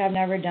that we have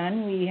never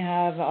done. We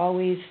have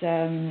always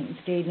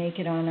stayed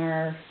naked on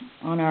our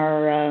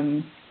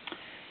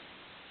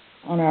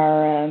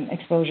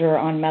exposure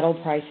on metal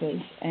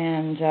prices.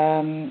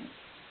 And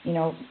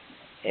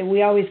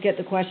we always get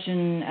the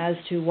question as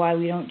to why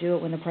we don't do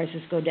it when the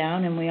prices go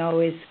down, and we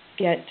always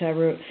get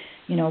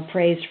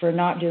praised for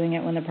not doing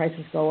it when the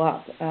prices go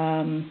up.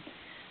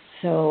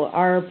 So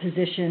our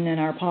position and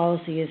our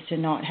policy is to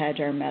not hedge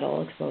our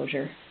metal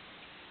exposure.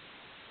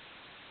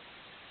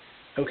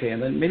 Okay,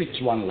 and then maybe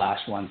just one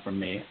last one from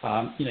me.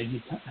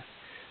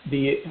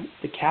 The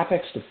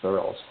CapEx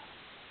deferrals,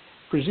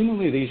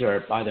 presumably these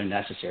are either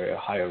necessary or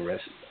higher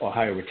risk or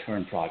higher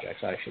return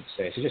projects, I should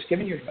say. So just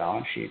given your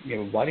balance sheet,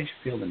 why did you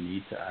feel the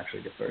need to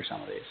actually defer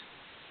some of these?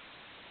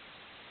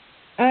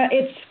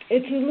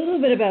 It's a little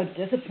bit about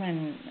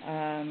discipline,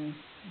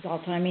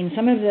 Dalton. I mean,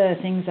 some of the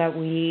things that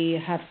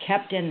we have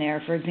kept in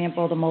there, for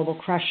example, the mobile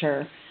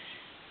crusher,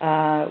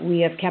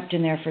 we have kept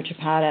in there for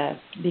Chapada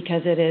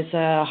because it is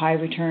a high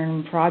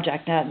return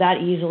project.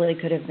 That easily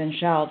could have been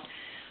shelved.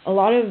 A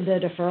lot of the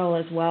deferral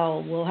as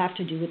well will have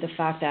to do with the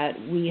fact that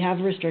we have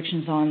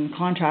restrictions on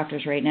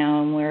contractors right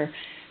now, and we're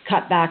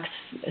cut back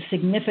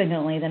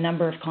significantly the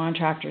number of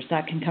contractors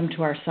that can come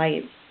to our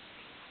site,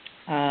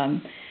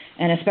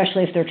 and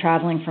especially if they're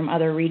traveling from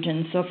other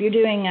regions. So if you're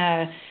doing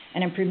an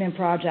improvement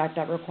project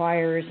that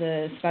requires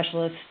a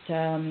specialist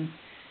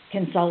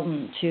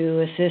consultant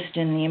to assist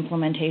in the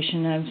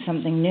implementation of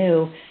something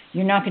new,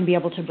 you're not going to be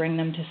able to bring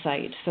them to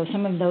site. So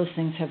some of those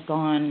things have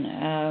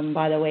gone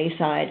by the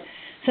wayside.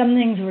 Some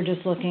things we're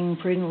just looking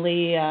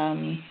prudently,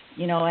 and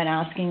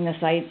asking the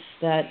sites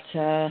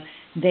that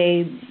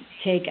they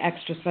take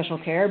extra special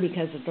care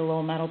because of the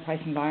low metal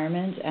price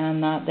environment,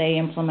 and that they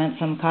implement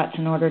some cuts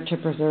in order to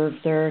preserve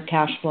their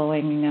cash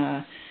flowing,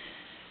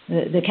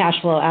 the cash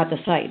flow at the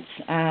sites.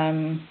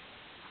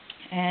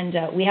 And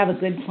we have a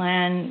good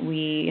plan.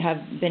 We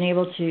have been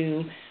able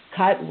to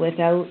cut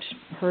without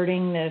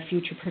hurting the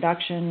future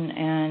production,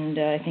 and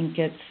I think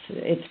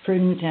it's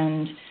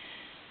prudent,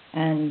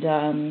 and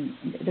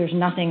there's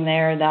nothing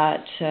there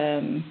that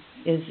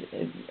is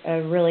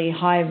a really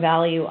high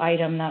value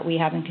item that we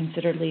haven't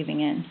considered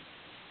leaving in.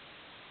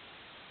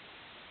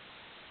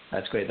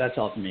 That's great. That's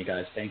all from me,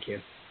 guys. Thank you.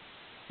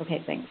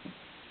 Okay, thanks.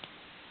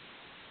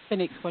 The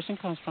next question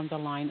comes from the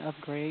line of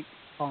Greg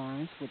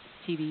Barnes with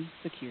TD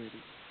Securities.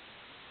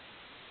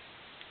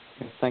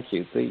 Thank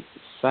you. The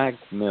SAG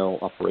mill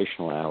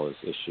operational hours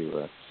issue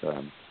at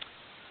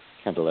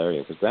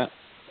Candelaria, was that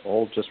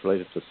all just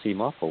related to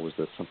CMOP, or was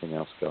there something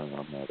else going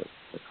on there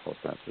that caused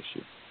that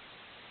issue?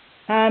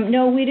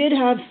 No, we did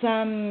have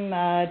some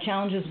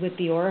challenges with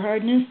the ore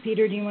hardness.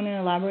 Peter, do you want to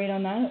elaborate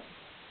on that?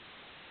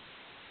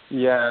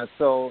 Yeah,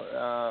 so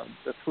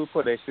the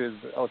throughput issues,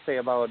 I would say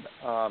about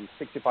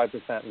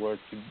 65% were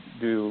to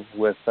do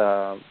with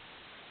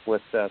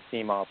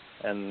CMOP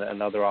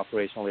and other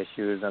operational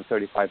issues, and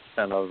 35%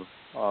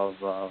 of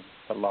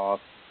the loss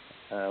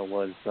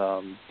was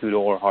due to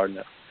ore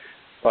hardness.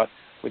 But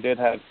we did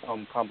have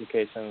some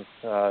complications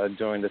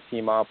during the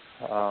CMOP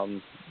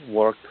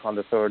work on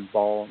the third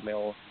ball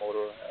mill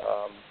motor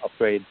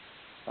upgrade,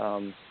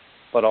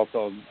 but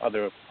also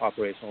other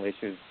operational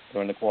issues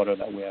during the quarter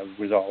that we have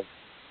resolved.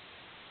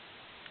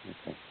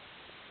 Okay.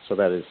 So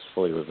that is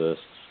fully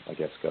reversed, I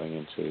guess, going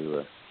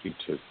into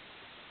Q2.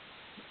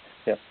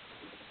 Yes,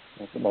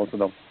 most of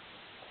them.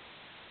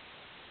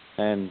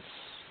 And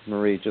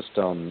Marie, just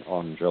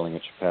on drilling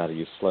at Chapada,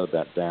 you slowed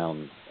that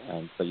down,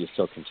 but you're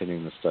still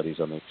continuing the studies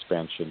on the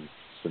expansion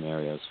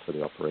scenarios for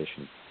the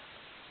operation.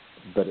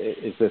 But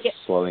is this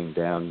slowing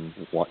down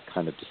what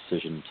kind of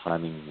decision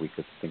timing we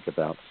could think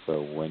about for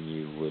when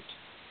you would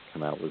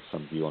come out with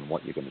some view on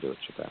what you're going to do at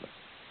Chapada?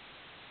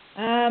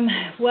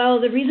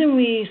 Well, the reason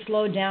we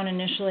slowed down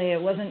initially,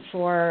 it wasn't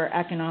for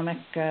economic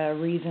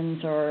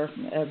reasons or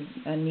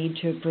a need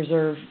to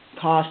preserve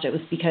cost. It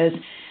was because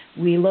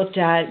we looked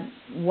at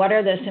what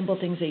are the simple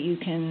things that you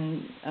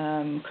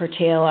can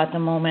curtail at the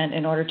moment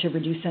in order to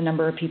reduce the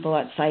number of people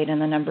at site and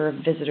the number of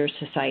visitors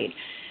to site.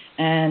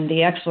 And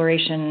the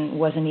exploration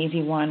was an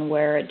easy one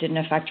where it didn't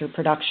affect your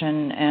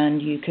production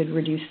and you could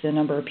reduce the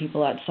number of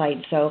people at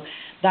site. So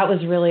that was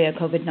really a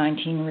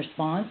COVID-19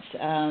 response.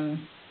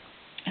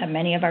 At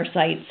many of our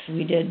sites,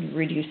 we did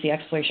reduce the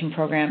exploration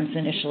programs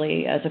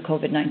initially as a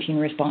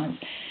COVID-19 response.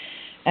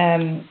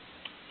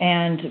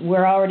 And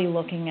we're already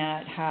looking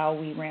at how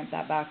we ramp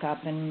that back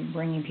up and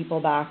bringing people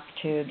back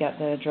to get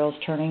the drills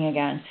turning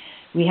again.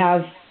 We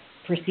have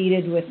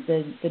proceeded with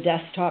the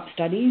desktop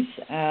studies.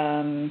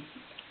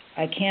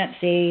 I can't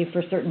say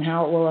for certain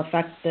how it will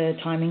affect the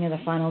timing of the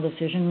final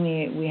decision.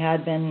 We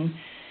had been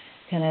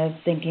kind of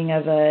thinking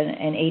of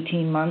an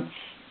 18 months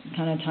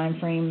kind of time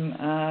frame.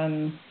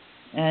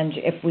 And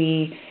if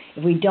we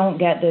don't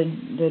get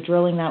the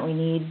drilling that we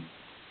need,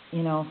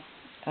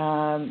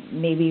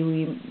 maybe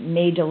we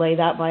may delay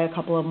that by a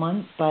couple of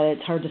months, but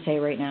it's hard to say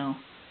right now.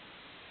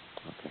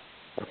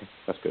 Okay,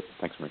 that's good.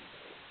 Thanks, Marie.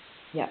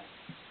 Yeah.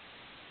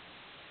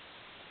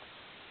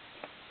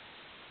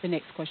 The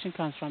next question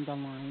comes from the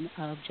line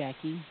of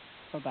Jackie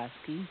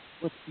Przybylowski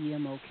with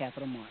BMO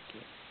Capital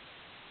Markets.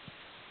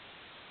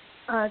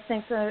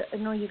 Thanks. I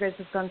know you guys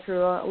have gone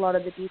through a lot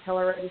of the detail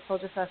already, so I'll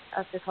just ask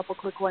a couple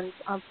quick ones.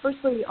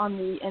 Firstly, on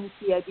the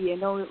NCIB, I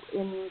know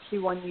in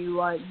Q1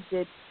 you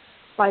did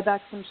buy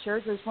back some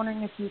shares. I was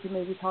wondering if you could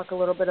maybe talk a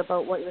little bit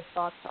about what your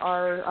thoughts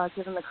are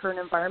given the current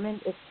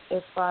environment,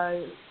 if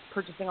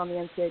purchasing on the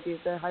NCIB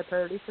is a high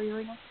priority for you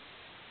right now.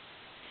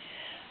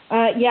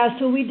 Yeah,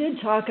 so we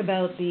did talk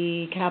about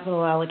the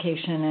capital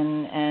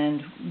allocation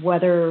and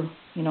whether,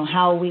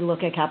 how we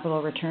look at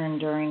capital return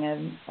during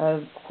a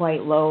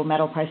quite low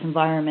metal price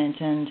environment,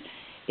 and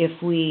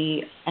if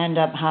we end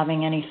up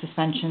having any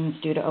suspensions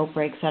due to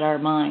outbreaks at our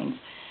mines.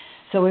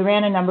 So we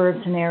ran a number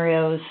of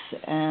scenarios,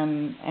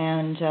 and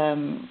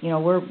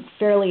we're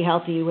fairly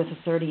healthy with the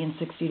 30 and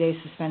 60-day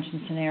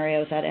suspension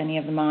scenarios at any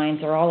of the mines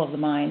or all of the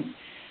mines.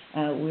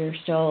 We're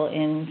still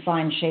in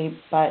fine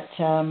shape, but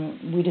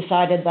we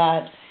decided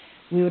that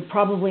we would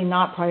probably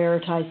not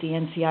prioritize the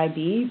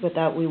NCIB, but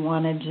that we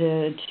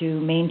wanted to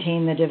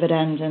maintain the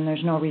dividend, and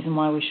there's no reason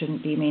why we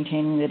shouldn't be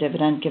maintaining the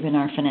dividend given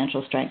our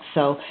financial strength.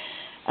 So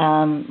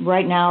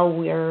right now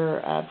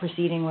we're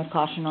proceeding with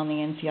caution on the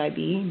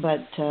NCIB,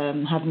 but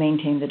have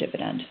maintained the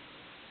dividend.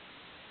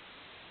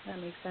 That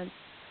makes sense.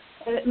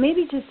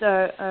 Maybe just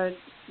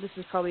this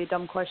is probably a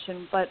dumb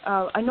question, but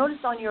I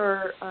noticed on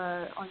your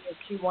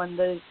Q1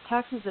 the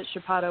taxes at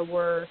Chapada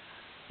were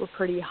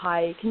pretty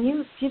high. Can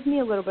you give me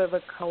a little bit of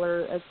a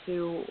color as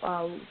to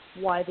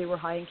why they were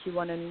high in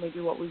Q1 and maybe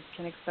what we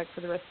can expect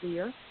for the rest of the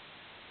year?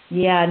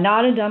 Yeah,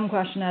 not a dumb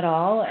question at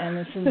all. And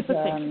this is,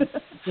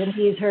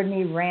 Jinhee's heard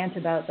me rant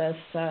about this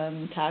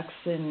tax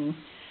in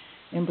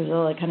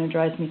Brazil. It kind of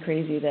drives me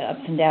crazy, the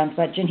ups and downs.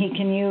 But Jinhee,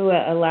 can you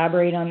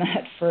elaborate on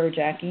that for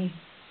Jackie?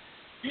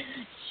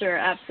 Sure,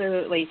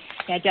 absolutely.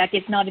 Yeah, Jackie,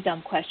 it's not a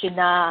dumb question.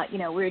 We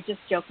were just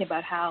joking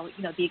about how,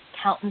 the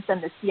accountants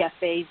and the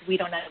CFAs, we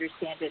don't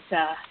understand it,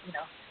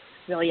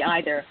 really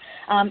either.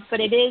 But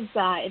it is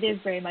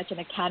very much an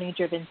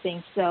accounting-driven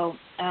thing. So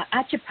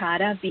at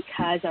Chapada,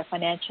 because our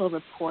financial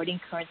reporting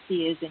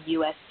currency is in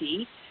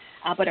USD,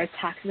 but our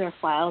taxes are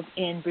filed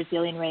in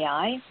Brazilian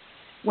real,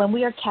 when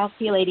we are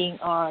calculating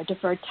our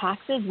deferred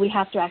taxes, we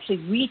have to actually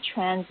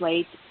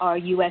retranslate our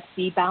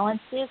USD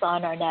balances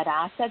on our net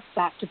assets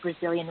back to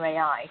Brazilian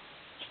real.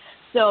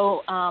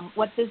 So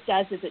what this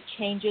does is it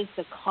changes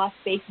the cost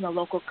base in the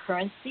local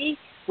currency,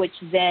 which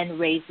then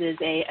raises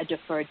a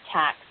deferred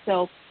tax.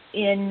 So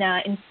in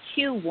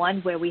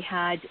Q1, where we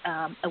had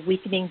a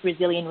weakening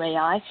Brazilian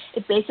real,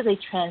 it basically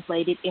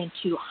translated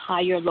into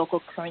higher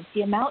local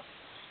currency amounts,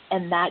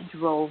 and that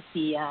drove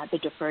the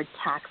deferred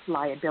tax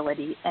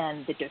liability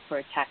and the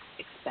deferred tax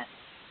expense.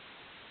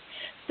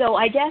 So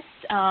I guess,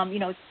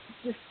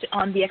 just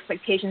on the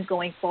expectations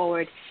going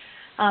forward,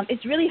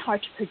 it's really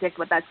hard to predict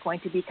what that's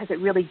going to be because it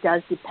really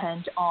does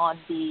depend on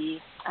the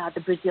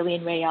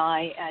Brazilian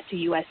real to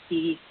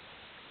USD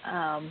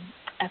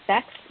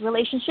FX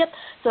relationship.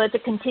 So if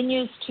it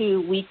continues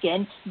to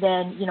weaken,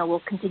 then,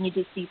 we'll continue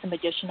to see some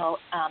additional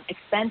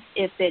expense.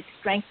 If it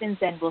strengthens,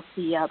 then we'll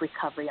see a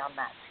recovery on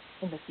that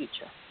in the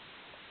future.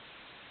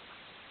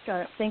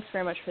 Got it. Thanks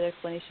very much for the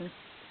explanation.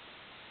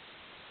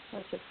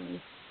 That's it for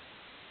me.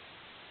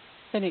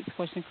 The next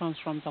question comes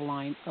from the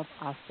line of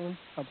Oscar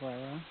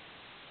Cabrera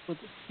with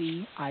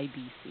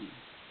CIBC.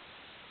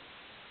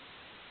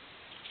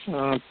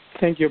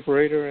 Thank you,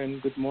 operator,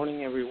 and good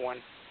morning, everyone.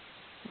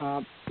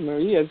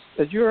 Marie,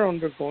 as you are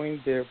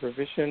undergoing the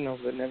revision of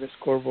the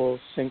Neves-Corvo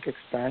zinc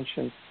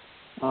expansion,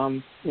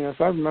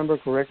 if I remember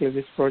correctly,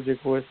 this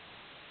project was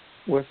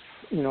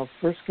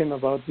first came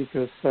about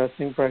because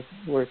zinc prices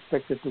were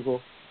expected to go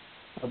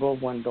above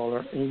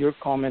 $1. In your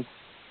comments,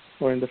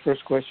 or in the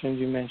first question,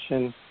 you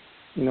mentioned,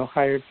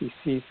 higher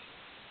TCs.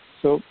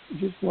 So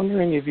just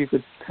wondering if you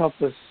could help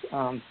us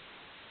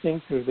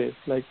think through this.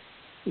 Like,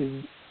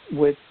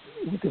 with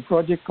the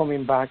project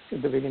coming back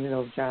at the beginning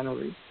of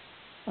January,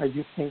 are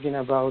you thinking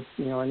about,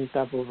 any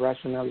type of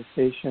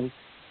rationalization?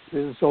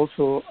 This is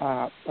also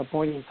a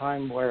point in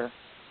time where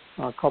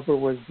copper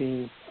was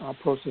being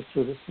processed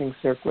through the zinc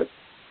circuit.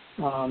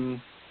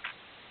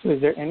 So is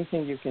there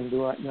anything you can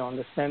do?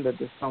 Understand that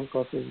the sunk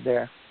cost is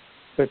there,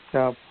 but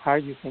how are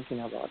you thinking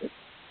about it?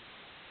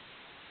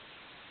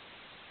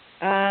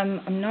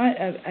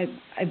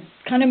 I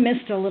kind of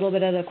missed a little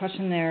bit of the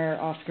question there,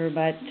 Oscar,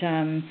 but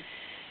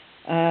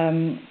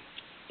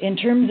in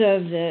terms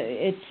of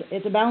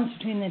it's a balance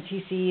between the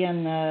TC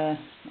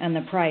and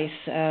the price.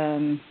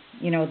 The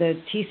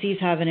TCs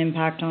have an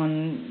impact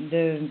on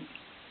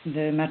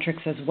the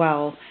metrics as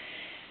well.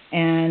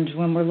 And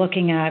when we're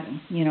looking at,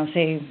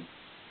 say,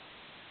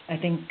 I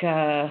think,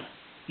 a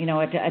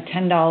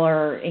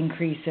 $10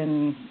 increase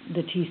in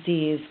the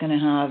TC is going to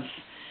have,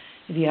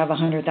 if you have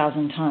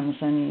 100,000 tons,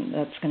 then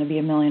that's going to be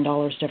 $1 million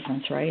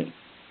difference, right?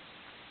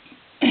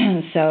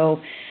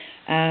 So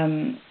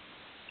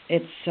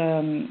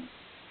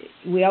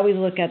we always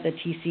look at the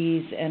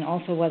TCs and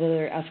also whether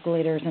there are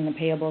escalators and the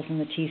payables in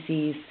the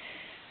TCs,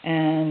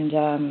 and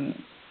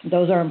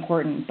those are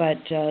important, but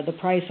the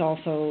price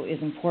also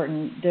is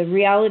important. The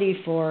reality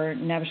for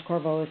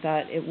Neves-Corvo is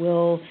that it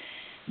will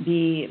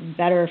be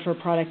better for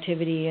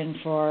productivity and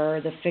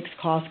for the fixed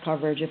cost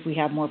coverage if we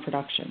have more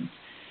production.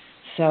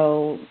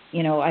 So,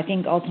 I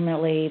think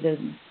ultimately the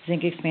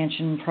zinc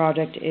expansion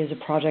project is a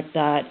project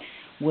that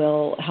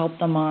will help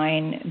the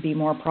mine be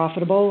more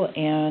profitable,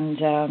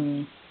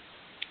 and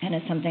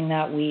it's something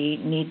that we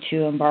need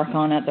to embark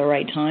on at the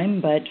right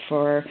time. But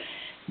for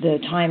the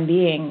time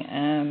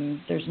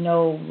being, there's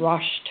no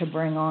rush to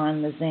bring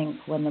on the zinc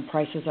when the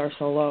prices are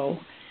so low.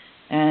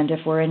 And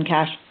if we're in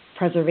cash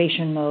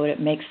preservation mode, it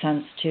makes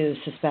sense to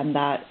suspend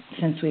that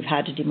since we've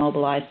had to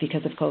demobilize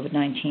because of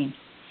COVID-19.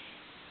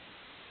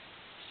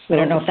 I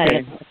don't know if that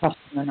answers the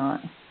question or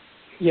not.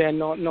 Yeah,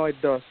 no,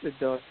 it does. It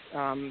does.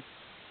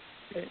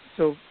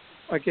 So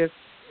I guess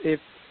if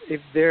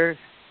there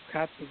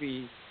had to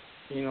be,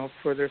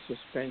 further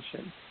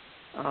suspension,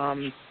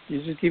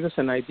 you just give us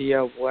an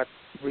idea of what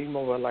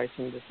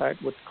remobilizing the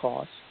site would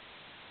cost,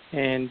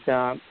 and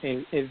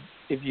if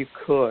you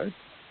could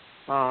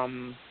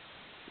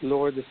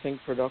lower the zinc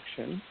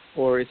production,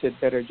 or is it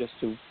better just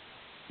to,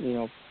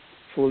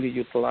 fully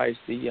utilize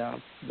the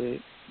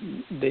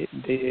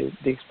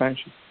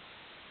expansion?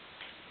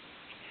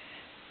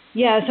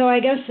 Yeah, so I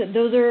guess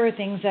those are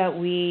things that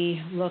we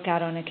look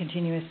at on a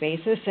continuous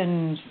basis,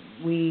 and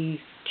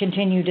we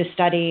continue to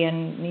study.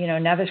 And,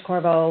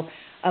 Neves-Corvo,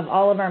 of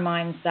all of our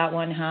mines, that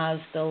one has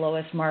the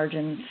lowest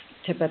margins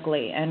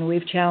typically. And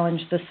we've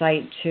challenged the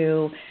site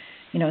to,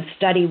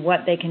 study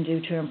what they can do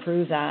to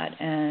improve that.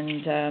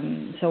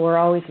 And so we're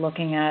always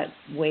looking at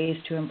ways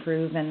to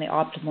improve and the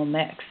optimal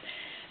mix.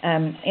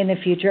 In the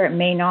future, it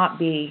may not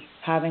be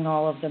having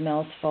all of the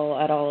mills full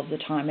at all of the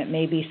time. It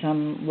may be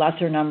some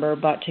lesser number,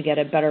 but to get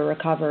a better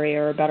recovery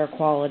or a better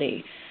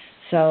quality.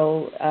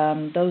 So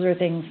those are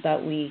things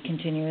that we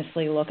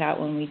continuously look at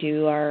when we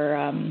do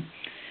our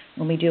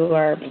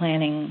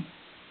planning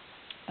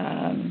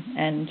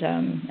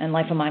and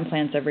life of mine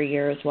plans every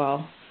year as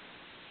well.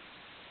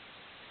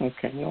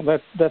 Okay, no,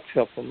 that's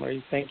helpful,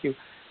 Marie. Thank you.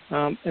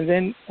 And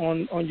then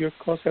on your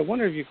cost, I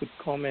wonder if you could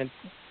comment.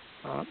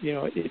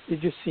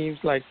 It just seems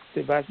like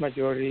the vast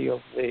majority of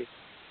the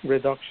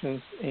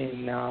reductions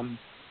in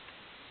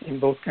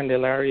both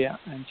Candelaria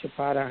and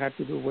Chapada had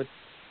to do with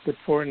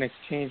foreign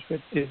exchange.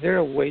 But is there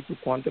a way to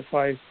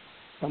quantify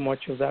how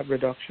much of that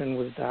reduction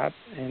was that,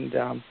 and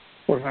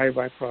for higher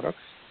byproducts?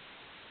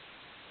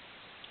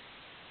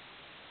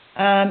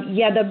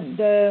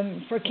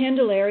 For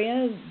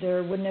Candelaria,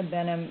 there wouldn't have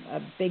been a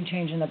big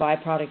change in the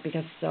byproduct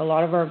because a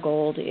lot of our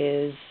gold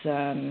is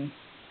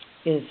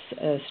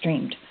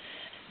streamed.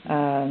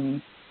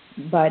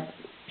 But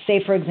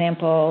say, for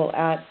example,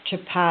 at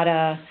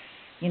Chapada,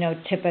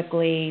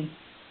 typically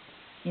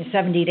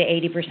 70 to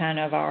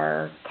 80% of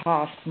our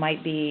costs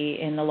might be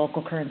in the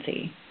local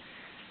currency.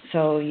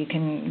 So you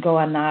can go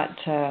on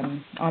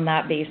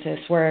that basis.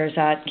 Whereas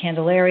at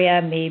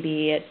Candelaria,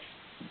 maybe it's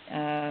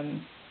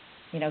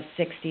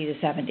 60 to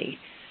 70.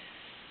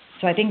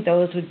 So I think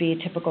those would be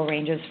typical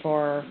ranges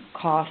for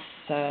costs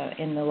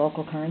in the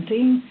local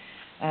currency.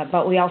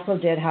 But we also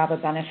did have a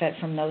benefit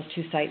from those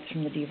two sites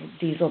from the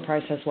diesel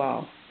price as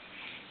well.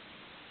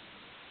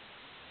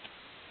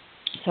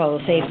 So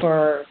say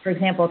for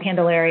example,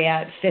 Candelaria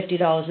at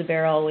 $50 a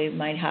barrel, we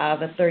might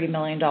have a $30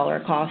 million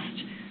cost.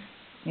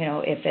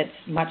 If it's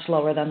much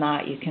lower than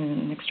that, you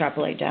can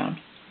extrapolate down.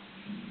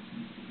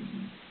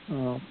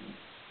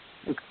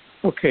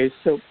 Okay,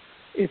 so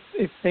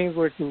if things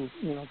were to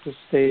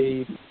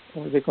stay,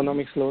 or the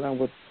economic slowdown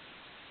would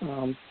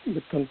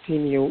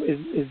continue,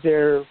 is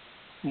there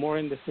more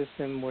in the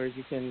system where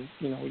you can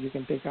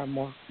take out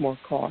more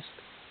cost,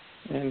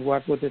 and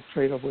what would the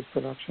trade-off with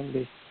production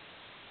be?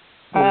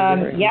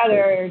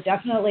 There are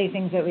definitely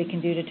things that we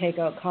can do to take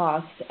out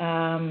costs,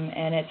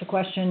 and it's a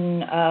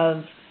question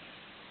of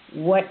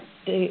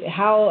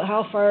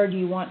how far do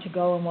you want to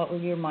go, and what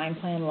will your mine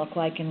plan look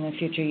like in the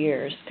future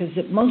years? Because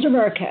most of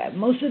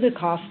the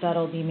costs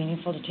that'll be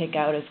meaningful to take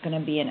out is going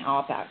to be in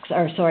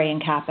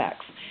CapEx,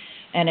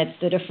 and it's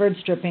the deferred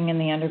stripping and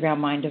the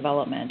underground mine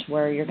development,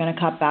 where you're going to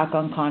cut back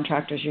on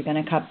contractors, you're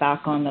going to cut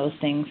back on those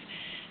things.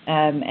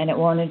 And it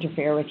won't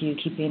interfere with you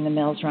keeping the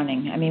mills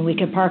running. I mean, we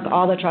could park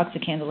all the trucks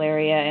at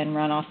Candelaria and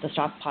run off the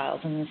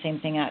stockpiles, and the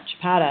same thing at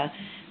Chapada,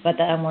 but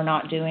then we're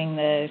not doing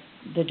the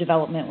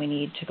development we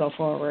need to go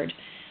forward.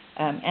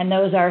 And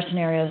those are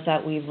scenarios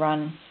that we've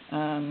run,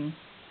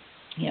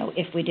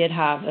 if we did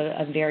have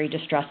a very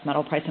distressed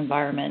metal price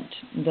environment.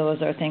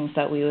 Those are things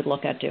that we would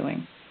look at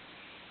doing.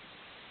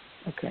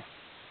 Okay.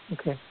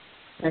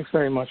 Thanks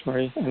very much,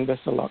 Marie, and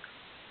best of luck.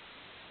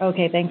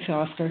 Okay, thanks,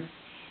 Oscar.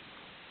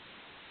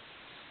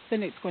 The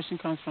next question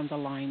comes from the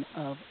line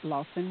of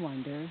Lawson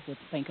Winder with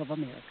Bank of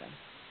America.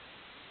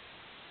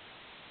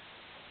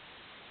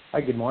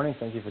 Hi, good morning.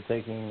 Thank you for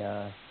taking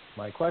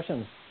my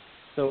questions.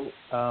 So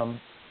I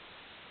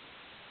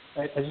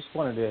just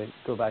wanted to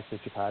go back to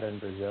Chapada in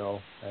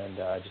Brazil, and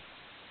just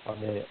on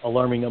the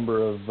alarming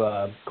number of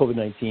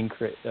COVID-19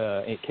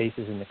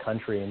 cases in the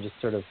country, and just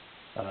sort of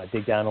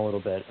dig down a little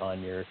bit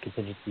on your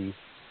contingency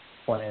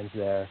plans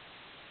there.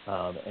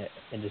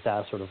 and just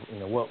ask sort of,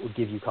 what would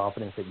give you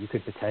confidence that you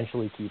could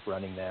potentially keep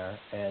running there.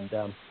 And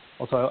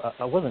also,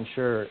 I wasn't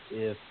sure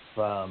if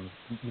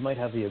you might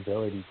have the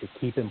ability to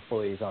keep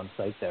employees on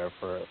site there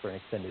for an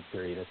extended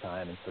period of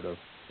time and sort of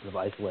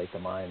isolate the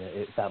mine.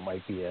 If that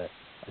might be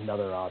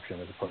another option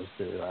as opposed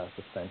to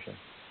suspension.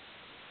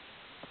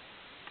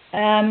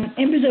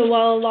 In Brazil,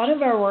 well, a lot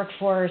of our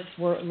workforce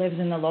lives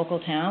in the local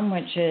town,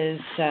 which is,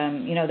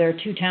 there are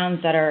two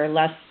towns that are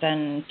less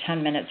than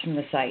 10 minutes from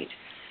the site.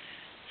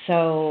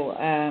 So,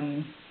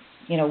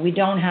 we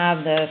don't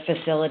have the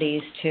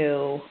facilities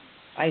to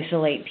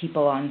isolate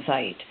people on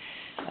site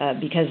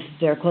because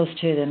they're close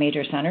to the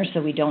major centers,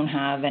 so we don't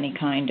have any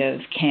kind of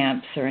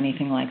camps or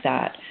anything like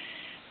that.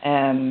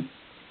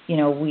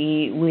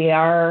 We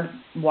are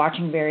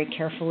watching very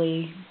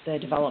carefully the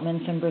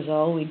developments in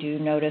Brazil. We do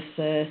notice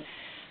the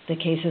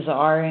cases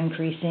are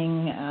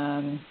increasing,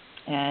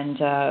 and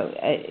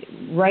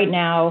right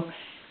now,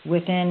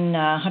 within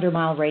a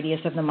 100-mile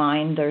radius of the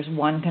mine, there's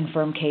one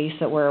confirmed case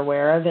that we're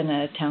aware of in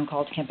a town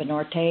called Campo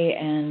Norte,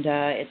 and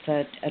it's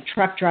a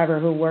truck driver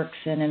who works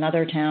in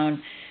another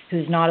town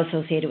who's not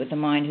associated with the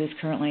mine, who's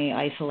currently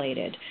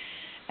isolated.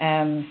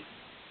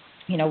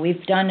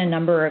 We've done a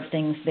number of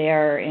things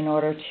there in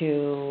order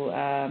to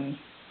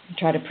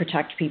try to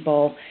protect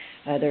people.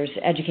 There's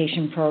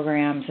education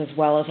programs as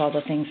well as all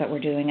the things that we're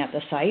doing at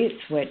the sites,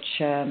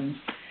 which,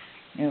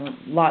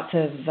 lots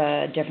of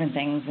different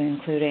things,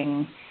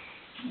 including,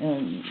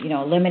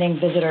 limiting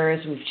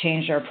visitors. We've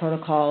changed our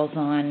protocols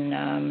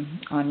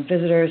on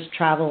visitors,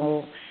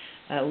 travel.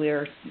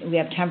 We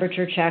have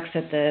temperature checks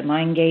at the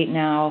mine gate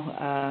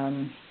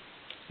now.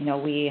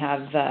 We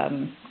have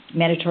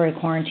mandatory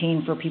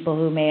quarantine for people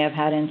who may have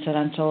had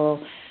incidental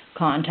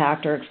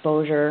contact or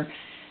exposure.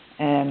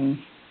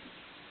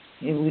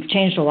 We've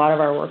changed a lot of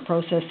our work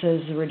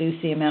processes,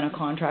 reduced the amount of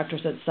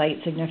contractors at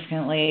site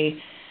significantly.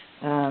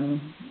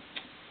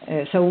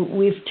 So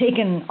we've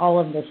taken all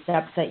of the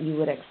steps that you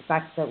would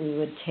expect that we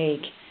would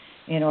take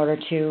in order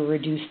to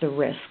reduce the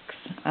risks.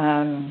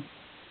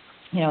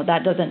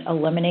 That doesn't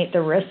eliminate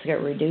the risk, it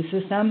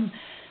reduces them.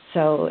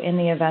 So in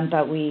the event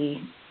that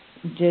we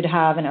did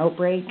have an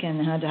outbreak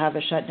and had to have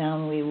a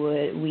shutdown,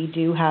 we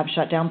do have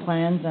shutdown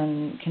plans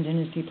and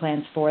contingency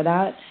plans for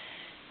that.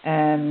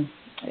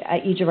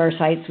 At each of our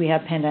sites, we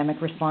have pandemic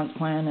response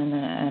plan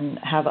and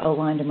have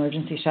outlined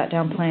emergency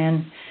shutdown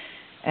plan.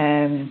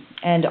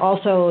 And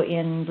also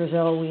in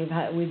Brazil,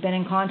 we've been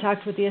in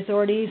contact with the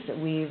authorities.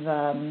 We've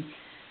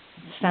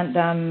sent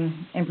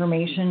them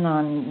information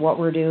on what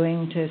we're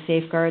doing to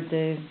safeguard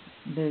the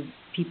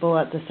people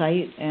at the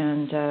site,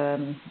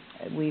 and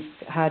we've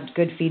had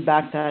good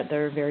feedback that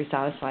they're very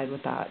satisfied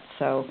with that.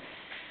 So,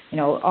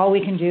 all we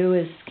can do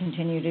is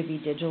continue to be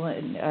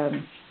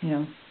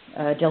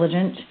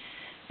diligent,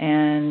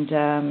 and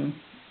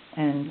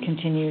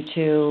continue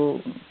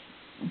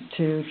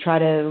to try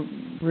to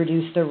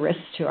reduce the risk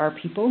to our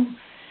people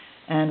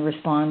and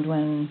respond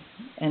when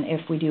and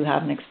if we do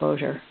have an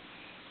exposure.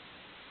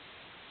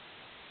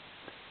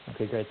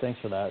 Okay, great. Thanks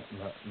for that,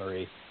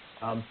 Marie.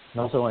 And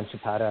also on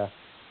Chapada,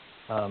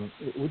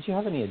 would you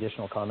have any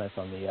additional comments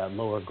on the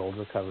lower gold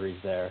recoveries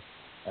there,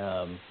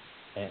 and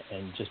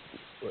just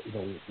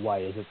why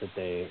is it that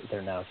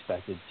they're now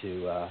expected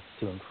to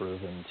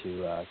improve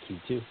into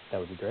Q2? That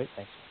would be great.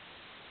 Thanks.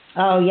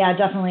 Oh yeah,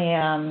 definitely,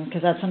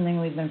 because that's something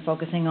we've been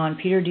focusing on.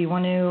 Peter, do you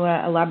want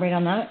to elaborate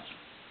on that?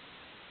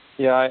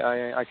 Yeah,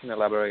 I can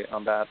elaborate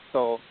on that.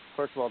 So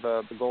first of all,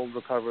 the gold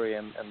recovery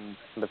in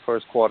the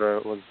first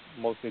quarter was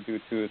mostly due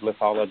to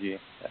lithology.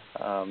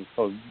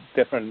 So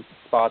different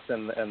spots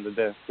in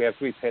we have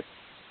 3 pits,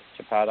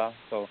 Chapada,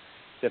 so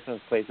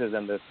different places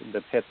in the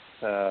pits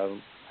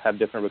have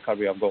different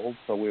recovery of gold.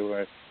 So we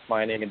were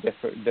mining in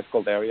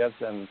difficult areas,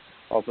 and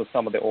also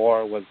some of the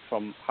ore was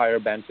from higher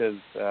benches,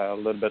 a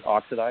little bit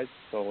oxidized,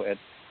 so it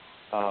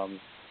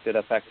did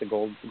affect the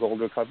gold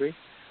recovery.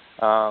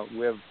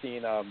 We have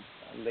seen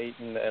late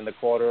in the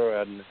quarter,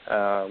 and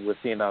we've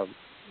seen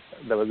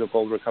there was a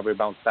gold recovery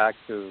bounce back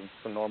to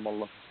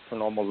normal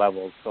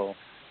levels. So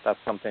that's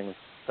something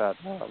that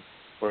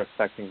we're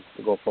expecting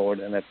to go forward,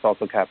 and it's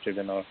also captured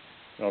in our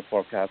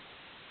forecast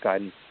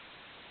guidance.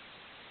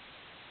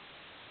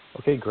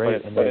 Okay,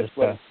 great.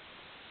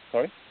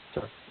 Sorry?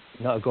 Sure.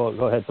 No, go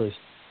ahead, please.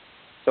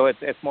 So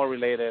it's more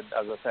related,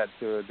 as I said,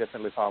 to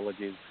different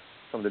lithologies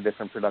from the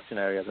different production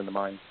areas in the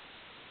mine.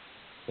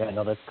 Yeah,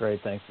 no, that's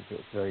great. Thanks.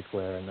 It's very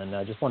clear. And then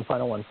just one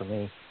final one for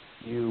me.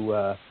 You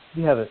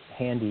have it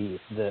handy,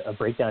 a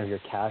breakdown of your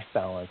cash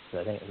balance.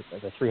 I think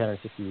the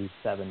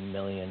 $367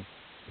 million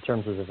in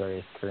terms of the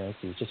various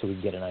currencies, just so we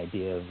can get an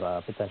idea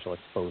of potential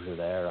exposure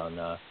there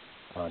on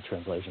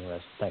translation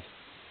risk. Thanks.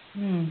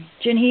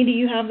 Jinhee, do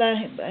you have that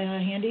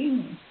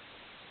handy?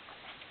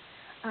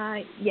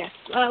 Yes.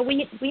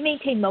 We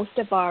maintain most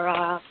of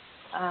our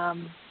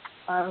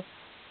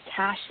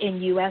cash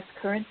in U.S.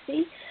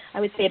 currency. I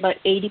would say about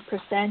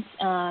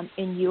 80%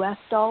 in U.S.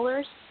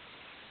 dollars,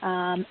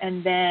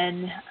 And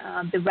then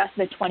the rest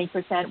of the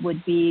 20%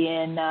 would be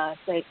in,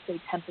 say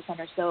 10%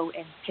 or so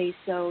in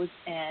pesos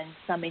and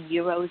some in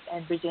euros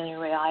and Brazilian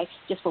real,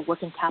 just for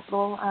working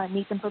capital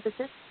needs and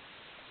purposes.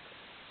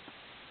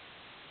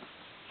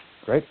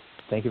 Great.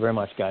 Thank you very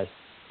much, guys.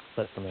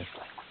 That's for me.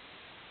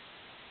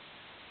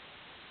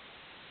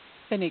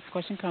 The next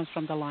question comes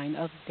from the line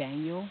of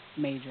Daniel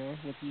Major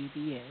with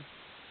UBS.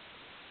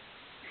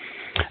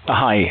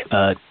 Hi,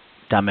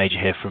 Dan Major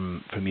here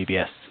from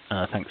UBS.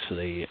 Thanks for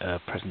the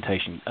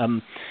presentation.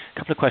 A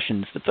couple of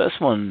questions. The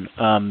first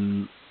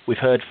one, we've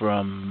heard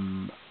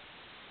from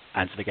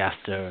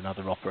Antofagasta and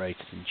other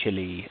operators in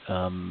Chile,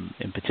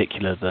 in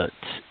particular, that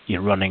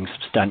you're running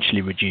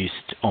substantially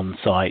reduced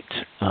on-site,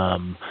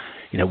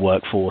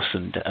 workforce,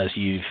 and as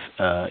you've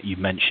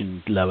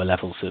mentioned, lower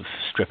levels of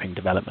stripping,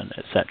 development,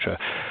 etc.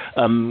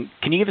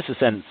 Can you give us a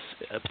sense,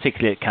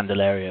 particularly at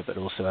Candelaria, but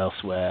also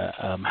elsewhere,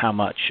 how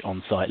much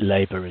on-site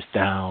labour is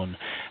down,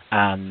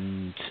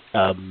 and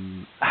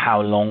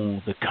how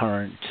long the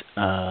current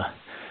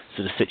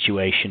sort of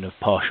situation of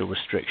partial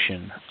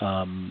restriction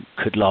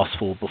could last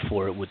for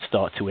before it would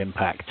start to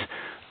impact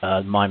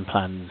mine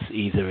plans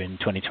either in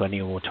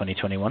 2020 or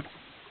 2021?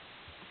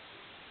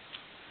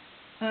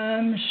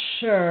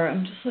 Sure.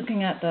 I'm just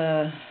looking at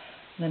the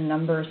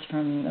numbers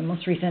from the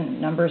most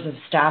recent numbers of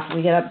staff.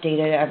 We get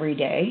updated every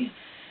day.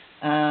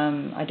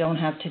 I don't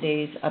have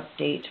today's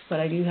update, but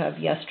I do have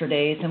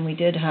yesterday's, and we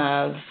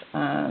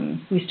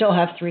still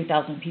have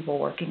 3,000 people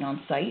working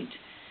on site.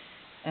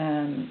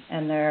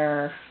 And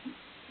they're,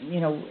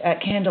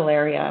 at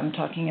Candelaria, I'm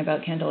talking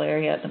about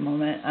Candelaria at the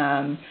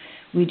moment,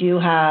 we do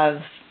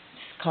have,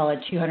 call it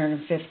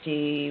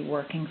 250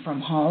 working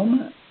from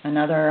home,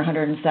 another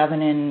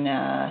 107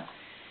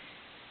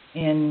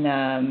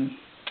 in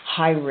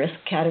high risk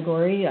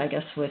category, I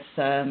guess, with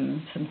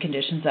some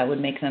conditions that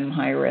would make them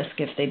high risk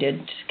if they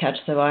did catch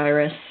the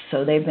virus.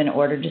 So they've been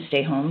ordered to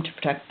stay home to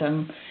protect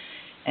them.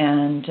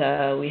 And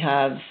we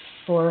have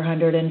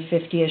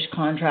 450-ish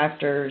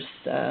contractors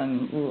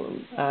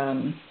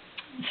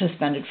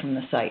suspended from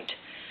the site.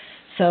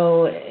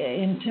 So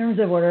in terms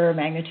of order of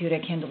magnitude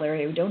at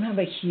Candelaria, we don't have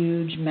a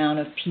huge amount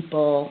of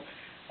people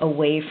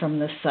away from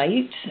the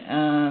site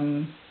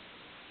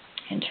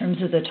in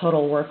terms of the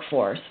total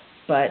workforce.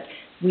 But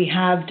we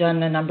have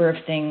done a number of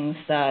things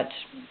that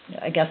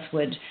I guess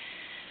would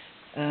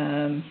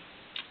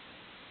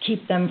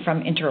keep them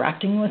from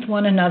interacting with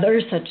one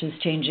another, such as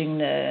changing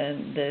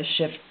the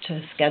shift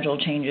to schedule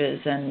changes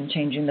and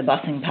changing the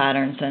busing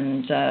patterns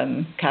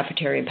and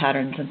cafeteria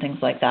patterns and things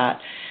like that.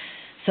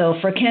 So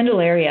for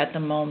Candelaria at the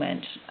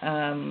moment,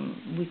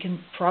 we can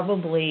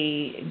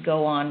probably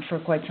go on for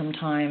quite some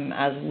time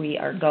as we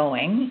are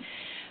going.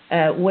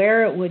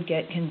 Where it would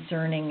get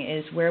concerning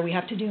is where we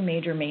have to do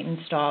major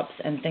maintenance stops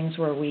and things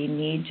where we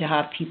need to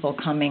have people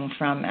coming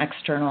from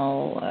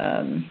external,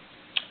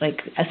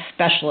 like a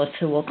specialist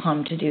who will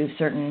come to do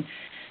certain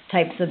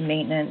types of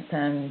maintenance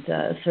and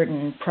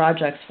certain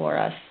projects for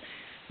us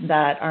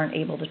that aren't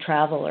able to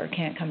travel or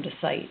can't come to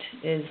site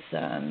is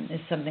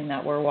something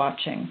that we're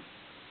watching.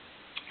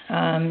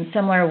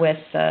 Similar with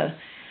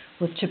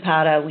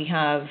Chapada, we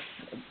have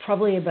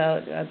probably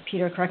about,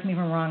 Peter, correct me if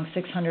I'm wrong,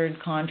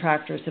 600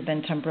 contractors have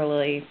been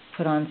temporarily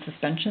put on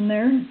suspension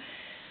there.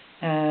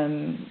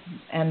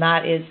 And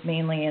that is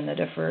mainly in the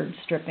deferred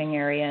stripping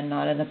area and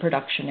not in the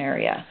production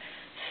area.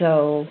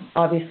 So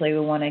obviously we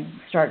want to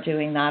start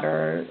doing that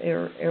or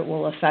it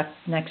will affect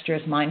next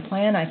year's mine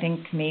plan. I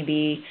think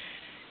maybe,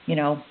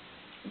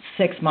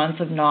 6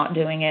 months of not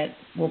doing it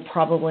will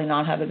probably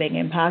not have a big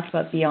impact,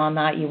 but beyond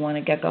that you want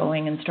to get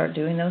going and start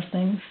doing those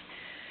things.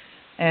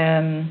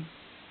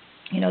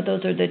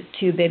 Those are the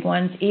two big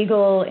ones.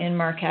 Eagle in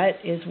Marquette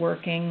is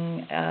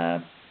working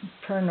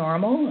per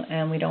normal,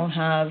 and we don't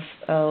have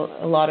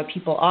a lot of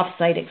people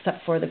off-site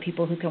except for the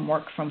people who can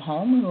work from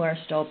home who are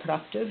still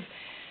productive.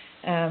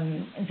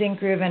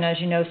 Zinkgruvan,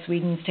 as you know,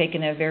 Sweden's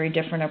taken a very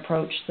different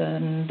approach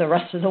than the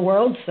rest of the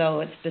world, so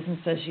it's business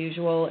as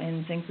usual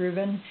in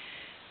Zinkgruvan.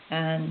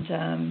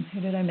 And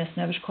who did I miss?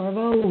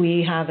 Neves-Corvo.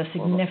 We have a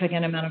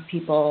significant amount of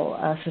people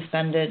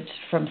suspended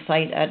from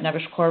site at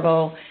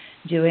Neves-Corvo,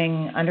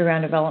 doing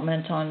underground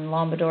development on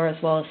Lombador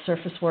as well as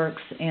surface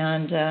works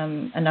and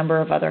a number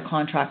of other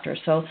contractors.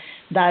 So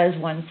that is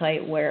one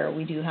site where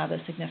we do have a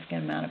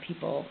significant amount of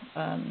people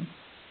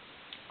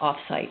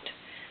off-site.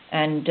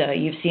 And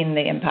you've seen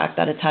the impact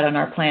that it's had on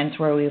our plans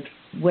where we've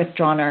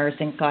withdrawn our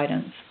zinc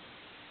guidance.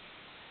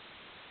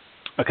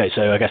 Okay,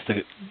 so I guess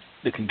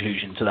the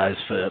conclusion to that is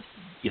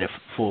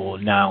for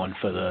now and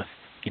for the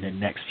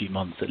next few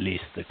months at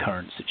least, the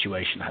current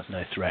situation has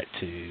no threat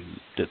to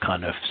the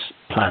kind of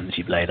plans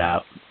you've laid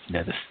out,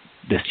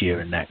 this year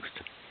and next.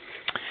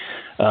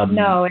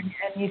 No, and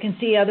you can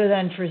see, other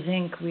than for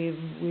zinc,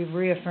 we've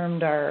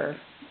reaffirmed our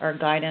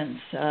guidance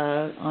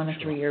on a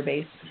 3-year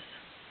basis.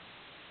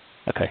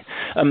 Okay,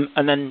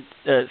 and then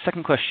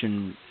second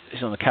question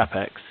is on the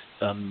capex.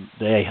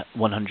 The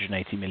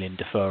 180 million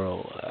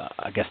deferral.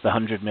 I guess the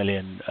 100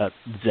 million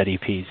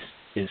ZEPs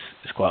is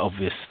quite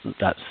obvious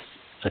that's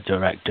a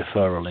direct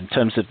deferral. In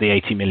terms of the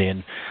 80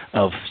 million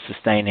of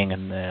sustaining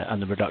and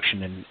the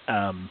reduction in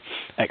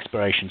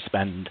exploration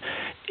spend,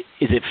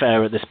 is it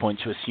fair at this point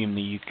to assume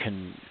that you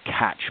can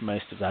catch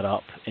most of that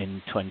up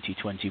in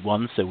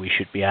 2021? So we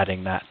should be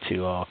adding that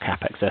to our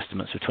capex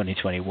estimates for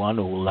 2021,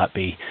 or will that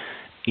be,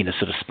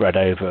 sort of spread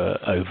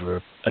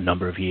over a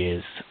number of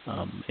years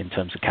in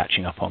terms of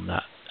catching up on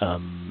that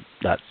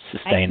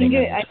sustaining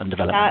and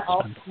development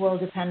spend? That will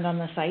depend on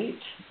the site,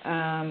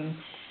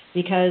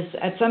 because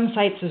at some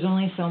sites there's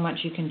only so much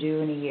you can do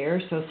in a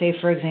year. So say,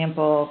 for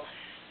example,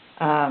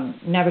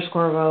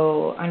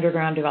 Neves-Corvo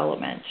underground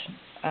development.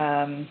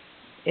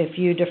 If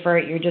you defer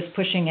it, you're just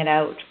pushing it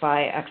out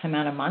by X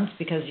amount of months,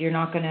 because you're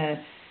not going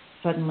to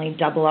suddenly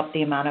double up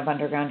the amount of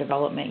underground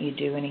development you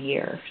do in a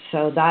year.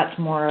 So that's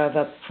more of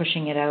a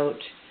pushing it out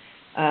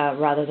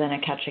rather than a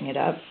catching it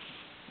up,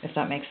 if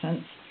that makes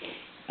sense.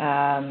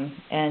 And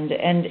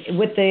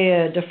with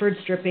the deferred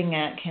stripping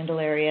at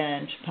Candelaria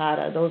and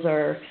Chapada, those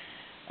are,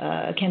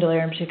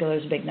 Candelaria in particular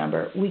is a big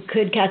number. We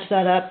could catch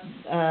that up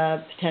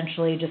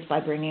potentially just by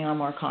bringing on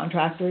more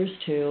contractors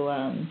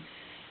to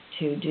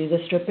do the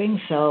stripping.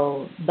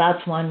 So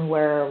that's one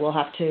where we'll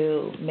have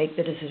to make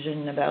the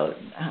decision about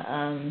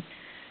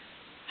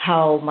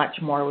how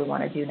much more we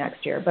want to do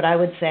next year. But I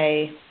would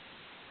say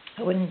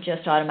I wouldn't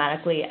just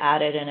automatically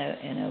add it in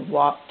a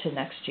WAP to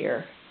next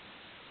year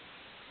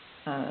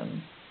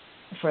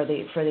for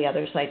the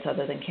other sites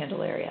other than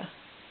Candelaria.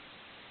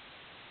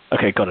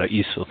 Okay, got it.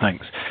 Useful,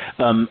 thanks.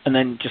 And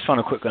then just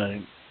final quick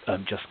one,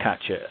 just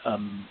catch it.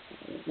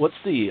 What's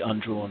the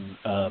undrawn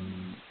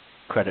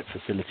credit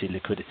facility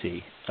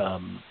liquidity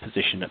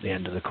position at the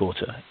end of the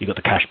quarter? You got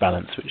the cash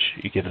balance, which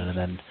you've given, and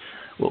then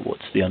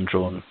what's the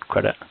undrawn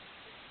credit?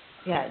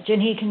 Yeah,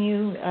 Jinhee, can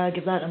you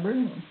give that number?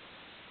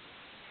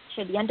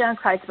 Sure. The undrawn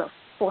credit is about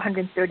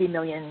 $430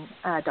 million.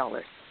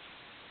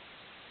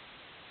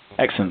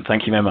 Excellent.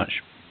 Thank you very much.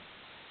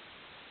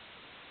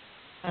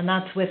 And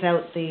that's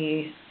without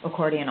the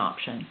accordion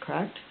option,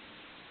 correct?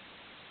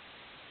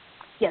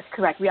 Yes,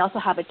 correct. We also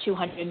have a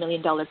 $200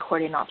 million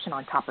accordion option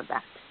on top of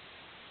that.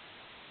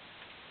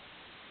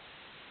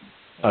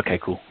 Okay,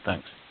 cool.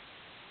 Thanks.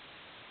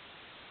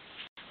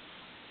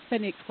 The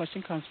next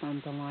question comes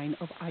from the line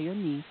of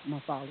Ioannis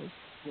Masvoulas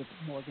with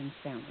Morgan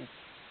Stanley.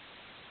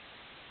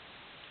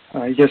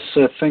 Yes,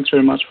 thanks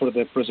very much for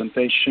the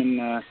presentation.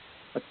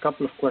 A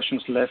couple of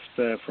questions left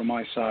from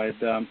my side.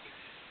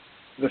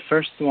 The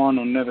first one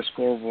on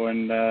Neves-Corvo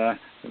and the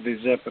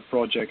ZEP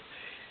project.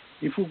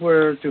 If we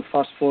were to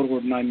fast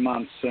forward 9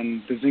 months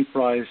and the zinc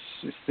price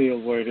is still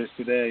where it is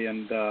today,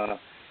 and the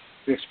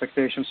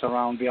expectations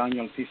around the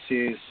annual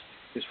TCs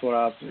is for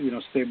a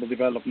stable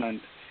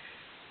development,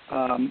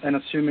 and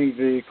assuming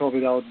the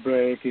COVID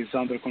outbreak is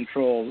under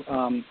control,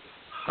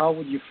 how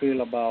would you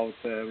feel about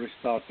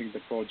restarting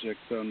the project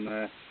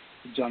on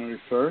January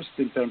 1st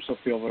in terms of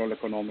the overall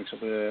economics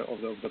of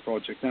the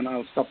project? And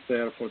I'll stop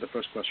there for the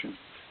first question.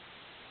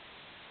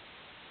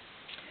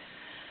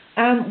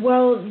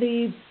 Well,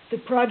 the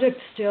project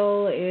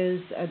still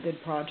is a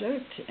good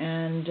project,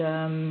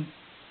 and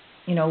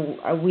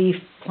we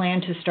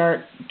plan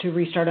to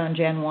restart on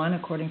Jan 1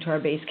 according to our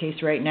base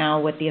case right now,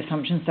 with the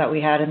assumptions that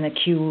we had in the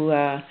Q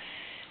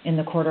in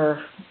the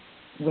quarter,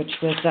 which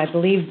was, I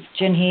believe,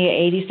 Jinhee,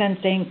 80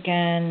 cents zinc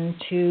and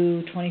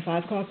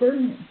 2.25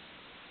 copper.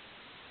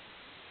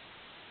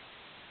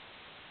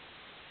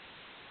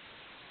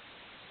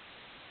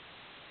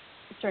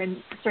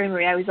 Sorry,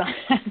 Marie, I was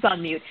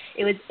on mute.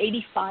 It was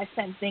 85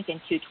 cents zinc and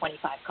 2.25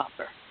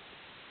 copper.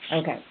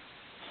 Okay.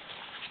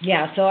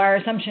 Yeah, so our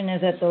assumption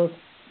is at those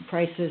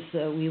prices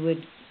we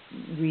would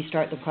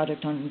restart the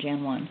project on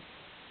Jan 1.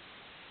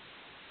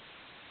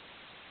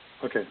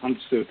 Okay,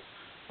 understood.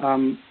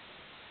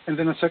 And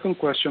then a second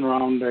question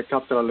around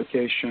capital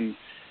allocation.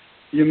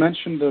 You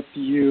mentioned that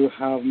you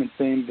have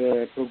maintained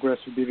the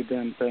progressive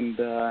dividend,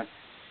 and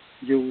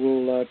you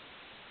will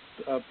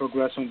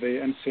progress on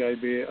the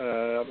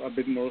NCIB a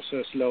bit more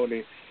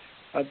slowly.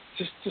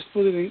 Just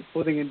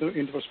putting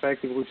into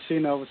perspective, we've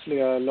seen obviously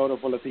a lot of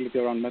volatility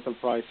around metal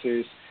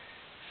prices,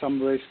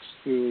 some risks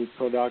to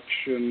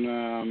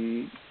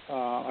production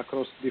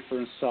across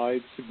different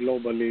sites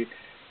globally.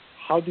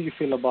 How do you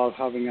feel about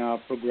having a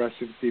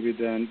progressive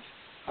dividend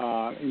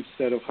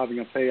instead of having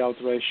a payout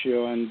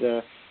ratio?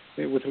 And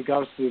with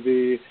regards to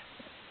the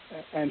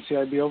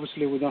NCIB,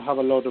 obviously we don't have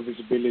a lot of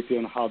visibility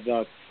on how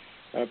that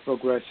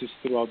progresses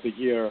throughout the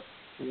year.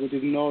 Would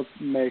it not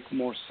make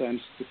more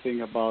sense to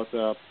think about,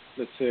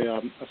 let's say,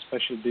 a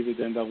special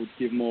dividend that would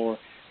give more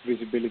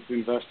visibility to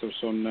investors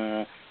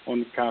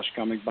on cash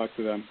coming back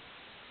to them?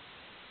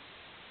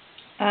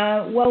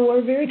 Well,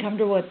 we're very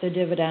comfortable with the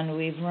dividend.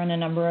 We've run a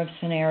number of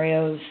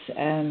scenarios,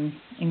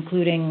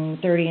 including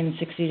 30 and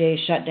 60-day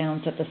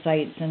shutdowns at the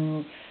sites,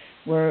 and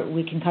where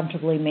we can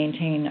comfortably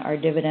maintain our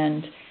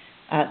dividend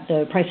at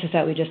the prices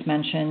that we just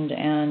mentioned,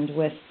 and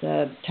with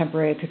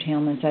temporary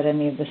curtailments at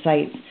any of the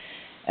sites.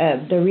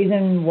 The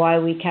reason why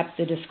we kept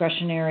the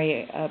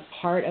discretionary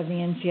part of the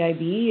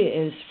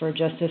NCIB is for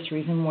just this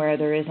reason: where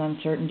there is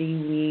uncertainty,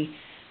 we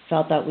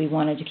felt that we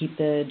wanted to keep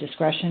the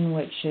discretion,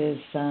 which is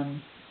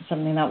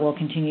something that we'll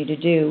continue to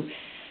do.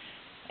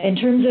 In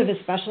terms of a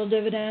special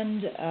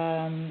dividend,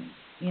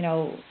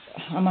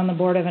 I'm on the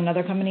board of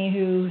another company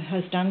who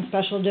has done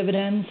special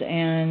dividends,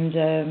 and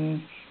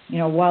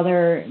while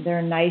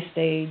they're nice,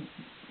 they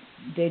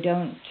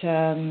don't.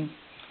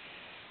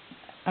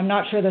 I'm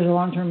not sure there's a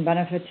long-term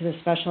benefit to the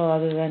special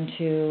other than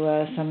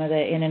to some of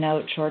the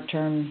in-and-out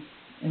short-term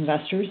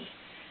investors.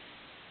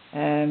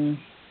 The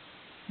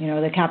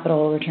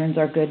capital returns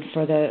are good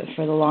for the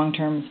long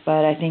terms,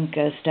 but I think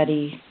a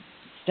steady,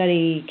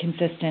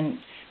 consistent,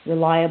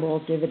 reliable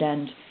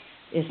dividend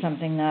is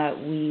something that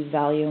we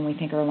value and we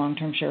think our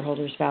long-term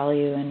shareholders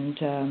value and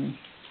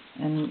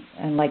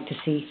like to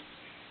see.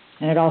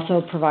 And it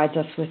also provides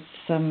us with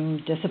some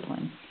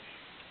discipline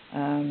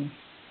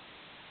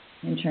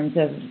in terms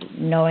of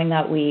knowing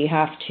that we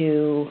have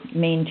to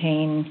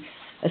maintain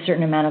a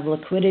certain amount of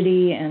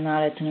liquidity and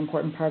that it's an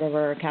important part of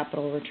our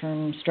capital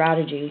return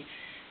strategy.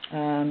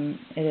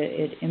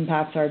 It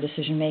impacts our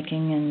decision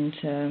making,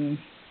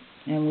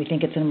 and we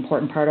think it's an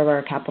important part of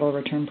our capital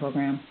return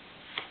program.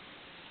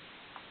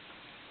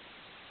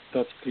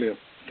 That's clear.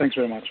 Thanks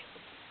very much.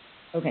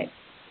 Okay.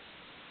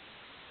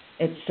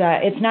 It's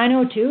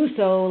 9:02,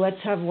 so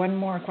let's have one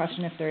more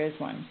question if there is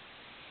one.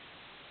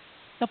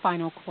 The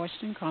final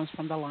question comes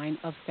from the line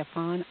of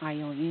Stefan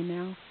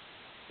Ioannou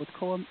with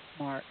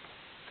Cormark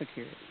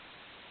Securities.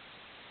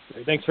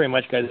 Thanks very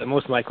much, guys.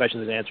 Most of my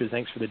questions are answered.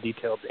 Thanks for the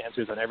detailed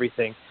answers on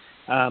everything.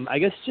 I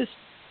guess just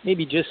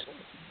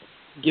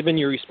given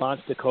your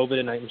response to COVID,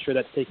 and I'm sure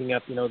that's taking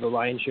up, the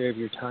lion's share of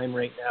your time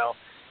right now,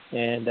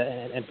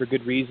 and for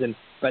good reason.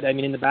 But I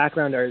mean, in the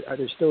background, is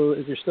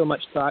there still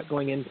much thought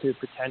going into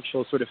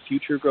potential sort of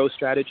future growth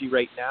strategy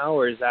right now,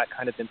 or is that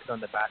kind of been put on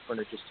the back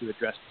burner just to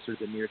address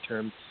sort of the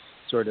near-term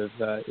sort of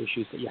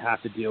issues that you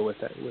have to deal with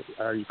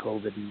already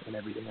COVID and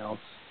everything else?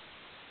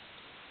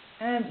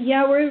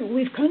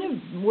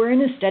 We're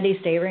in a steady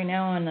state right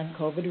now on the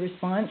COVID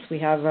response. We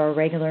have our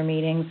regular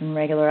meetings and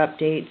regular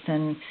updates,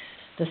 and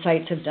the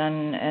sites have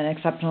done an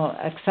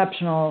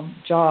exceptional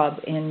job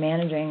in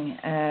managing.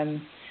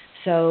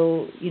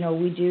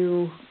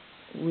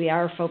 We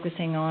are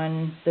focusing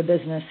on the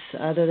business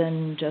other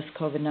than just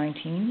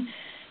COVID-19,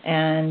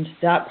 and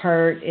that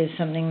part is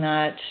something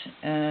that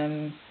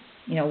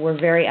we're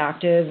very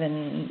active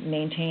and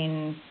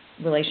maintain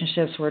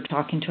relationships. We're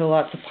talking to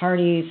lots of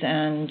parties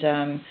and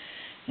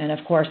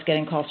of course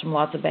getting calls from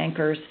lots of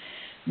bankers.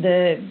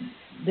 The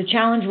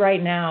challenge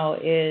right now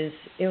is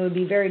it would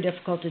be very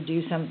difficult to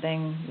do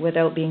something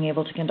without being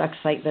able to conduct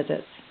site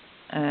visits.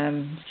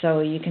 So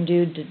you can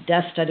do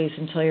death studies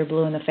until you're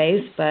blue in the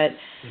face, but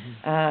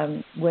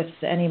with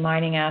any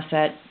mining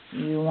asset,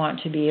 you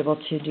want to be able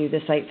to do the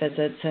site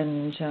visits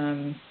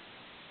and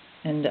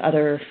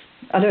other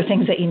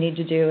things that you need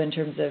to do in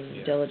terms of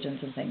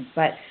diligence and things.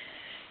 But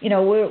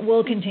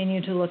we'll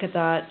continue to look at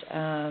that.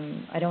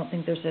 I don't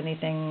think there's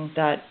anything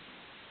that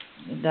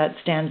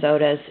stands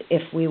out as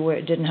if we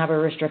didn't have a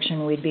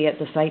restriction, we'd be at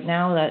the site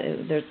now.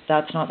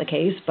 That's not the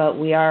case, but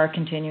we are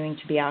continuing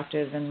to be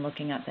active and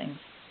looking at things.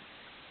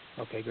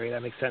 Okay, great.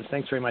 That makes sense.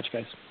 Thanks very much,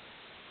 guys.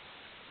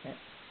 Okay.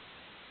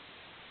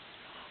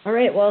 All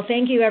right. Well,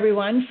 thank you,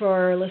 everyone,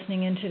 for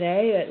listening in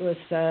today. It was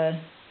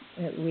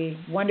we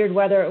wondered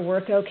whether it would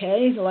work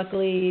okay.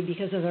 Luckily,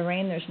 because of the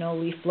rain, there's no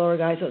leaf blower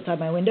guys outside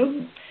my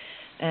window.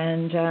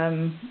 And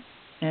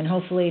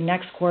hopefully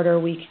next quarter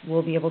we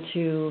will be able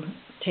to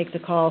take the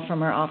call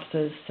from our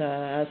offices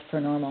as per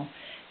normal.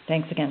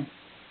 Thanks again.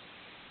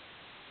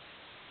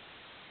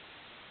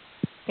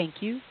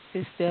 Thank you.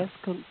 This does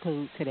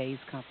conclude today's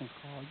conference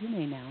call. You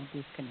may now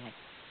disconnect.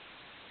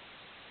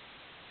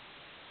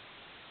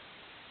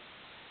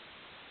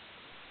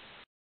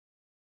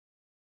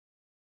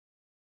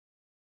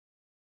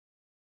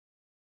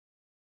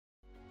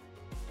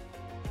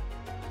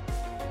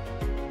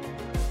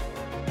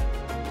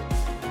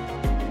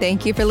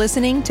 Thank you for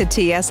listening to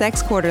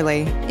TSX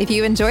Quarterly. If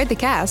you enjoyed the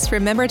cast,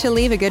 remember to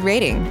leave a good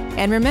rating.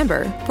 And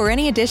remember, for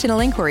any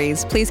additional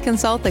inquiries, please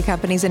consult the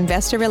company's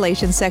investor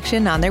relations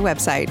section on their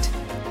website.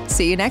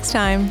 See you next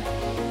time.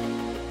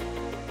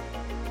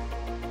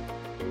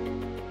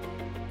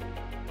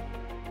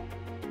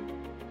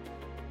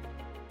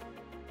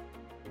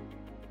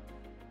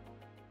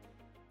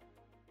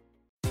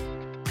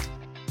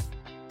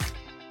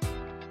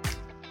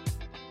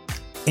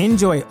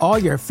 Enjoy all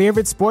your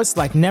favorite sports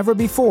like never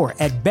before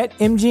at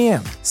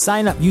BetMGM.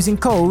 Sign up using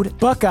code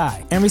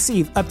Buckeye and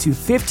receive up to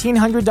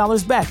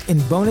 $1,500 back in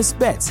bonus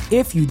bets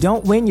if you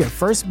don't win your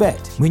first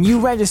bet. When you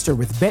register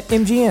with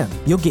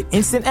BetMGM, you'll get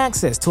instant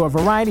access to a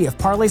variety of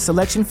parlay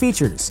selection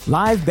features,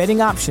 live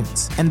betting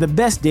options, and the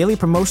best daily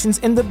promotions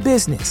in the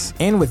business.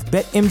 And with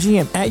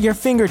BetMGM at your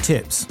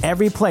fingertips,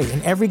 every play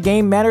and every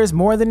game matters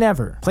more than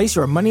ever. Place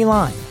your money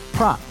line,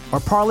 prop, or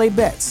parlay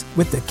bets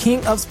with the king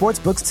of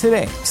sportsbooks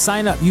today.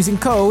 Sign up using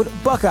code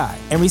Buckeye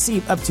and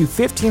receive up to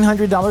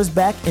 $1,500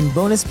 back in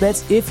bonus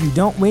bets if you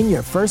don't win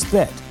your first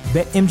bet.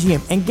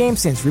 BetMGM and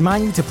GameSense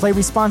remind you to play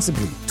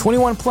responsibly.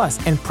 21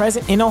 plus and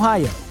present in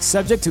Ohio,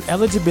 subject to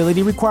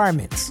eligibility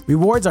requirements.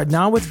 Rewards are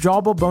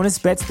non-withdrawable bonus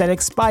bets that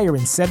expire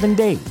in 7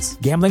 days.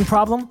 Gambling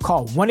problem?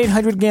 Call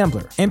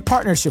 1-800-GAMBLER in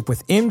partnership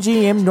with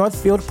MGM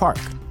Northfield Park.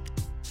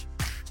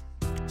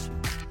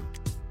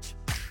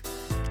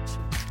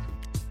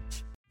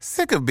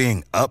 Sick of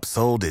being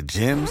upsold at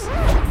gyms?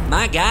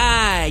 My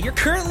guy, you're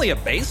currently a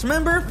base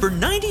member? For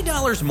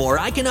 $90 more,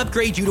 I can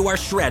upgrade you to our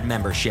Shred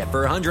membership.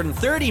 For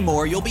 $130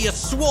 more, you'll be a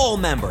Swole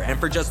member. And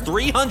for just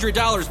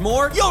 $300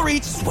 more, you'll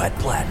reach Sweat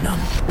Platinum.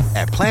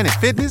 At Planet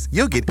Fitness,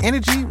 you'll get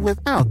energy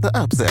without the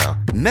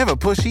upsell. Never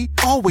pushy,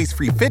 always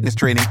free fitness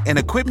training and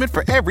equipment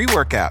for every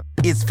workout.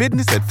 It's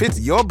fitness that fits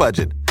your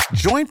budget.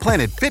 Join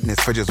Planet Fitness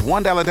for just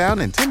 $1 down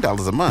and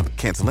 $10 a month.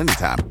 Cancel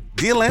anytime.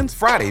 Deal ends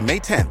Friday, May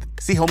 10th.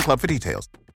 See Home Club for details.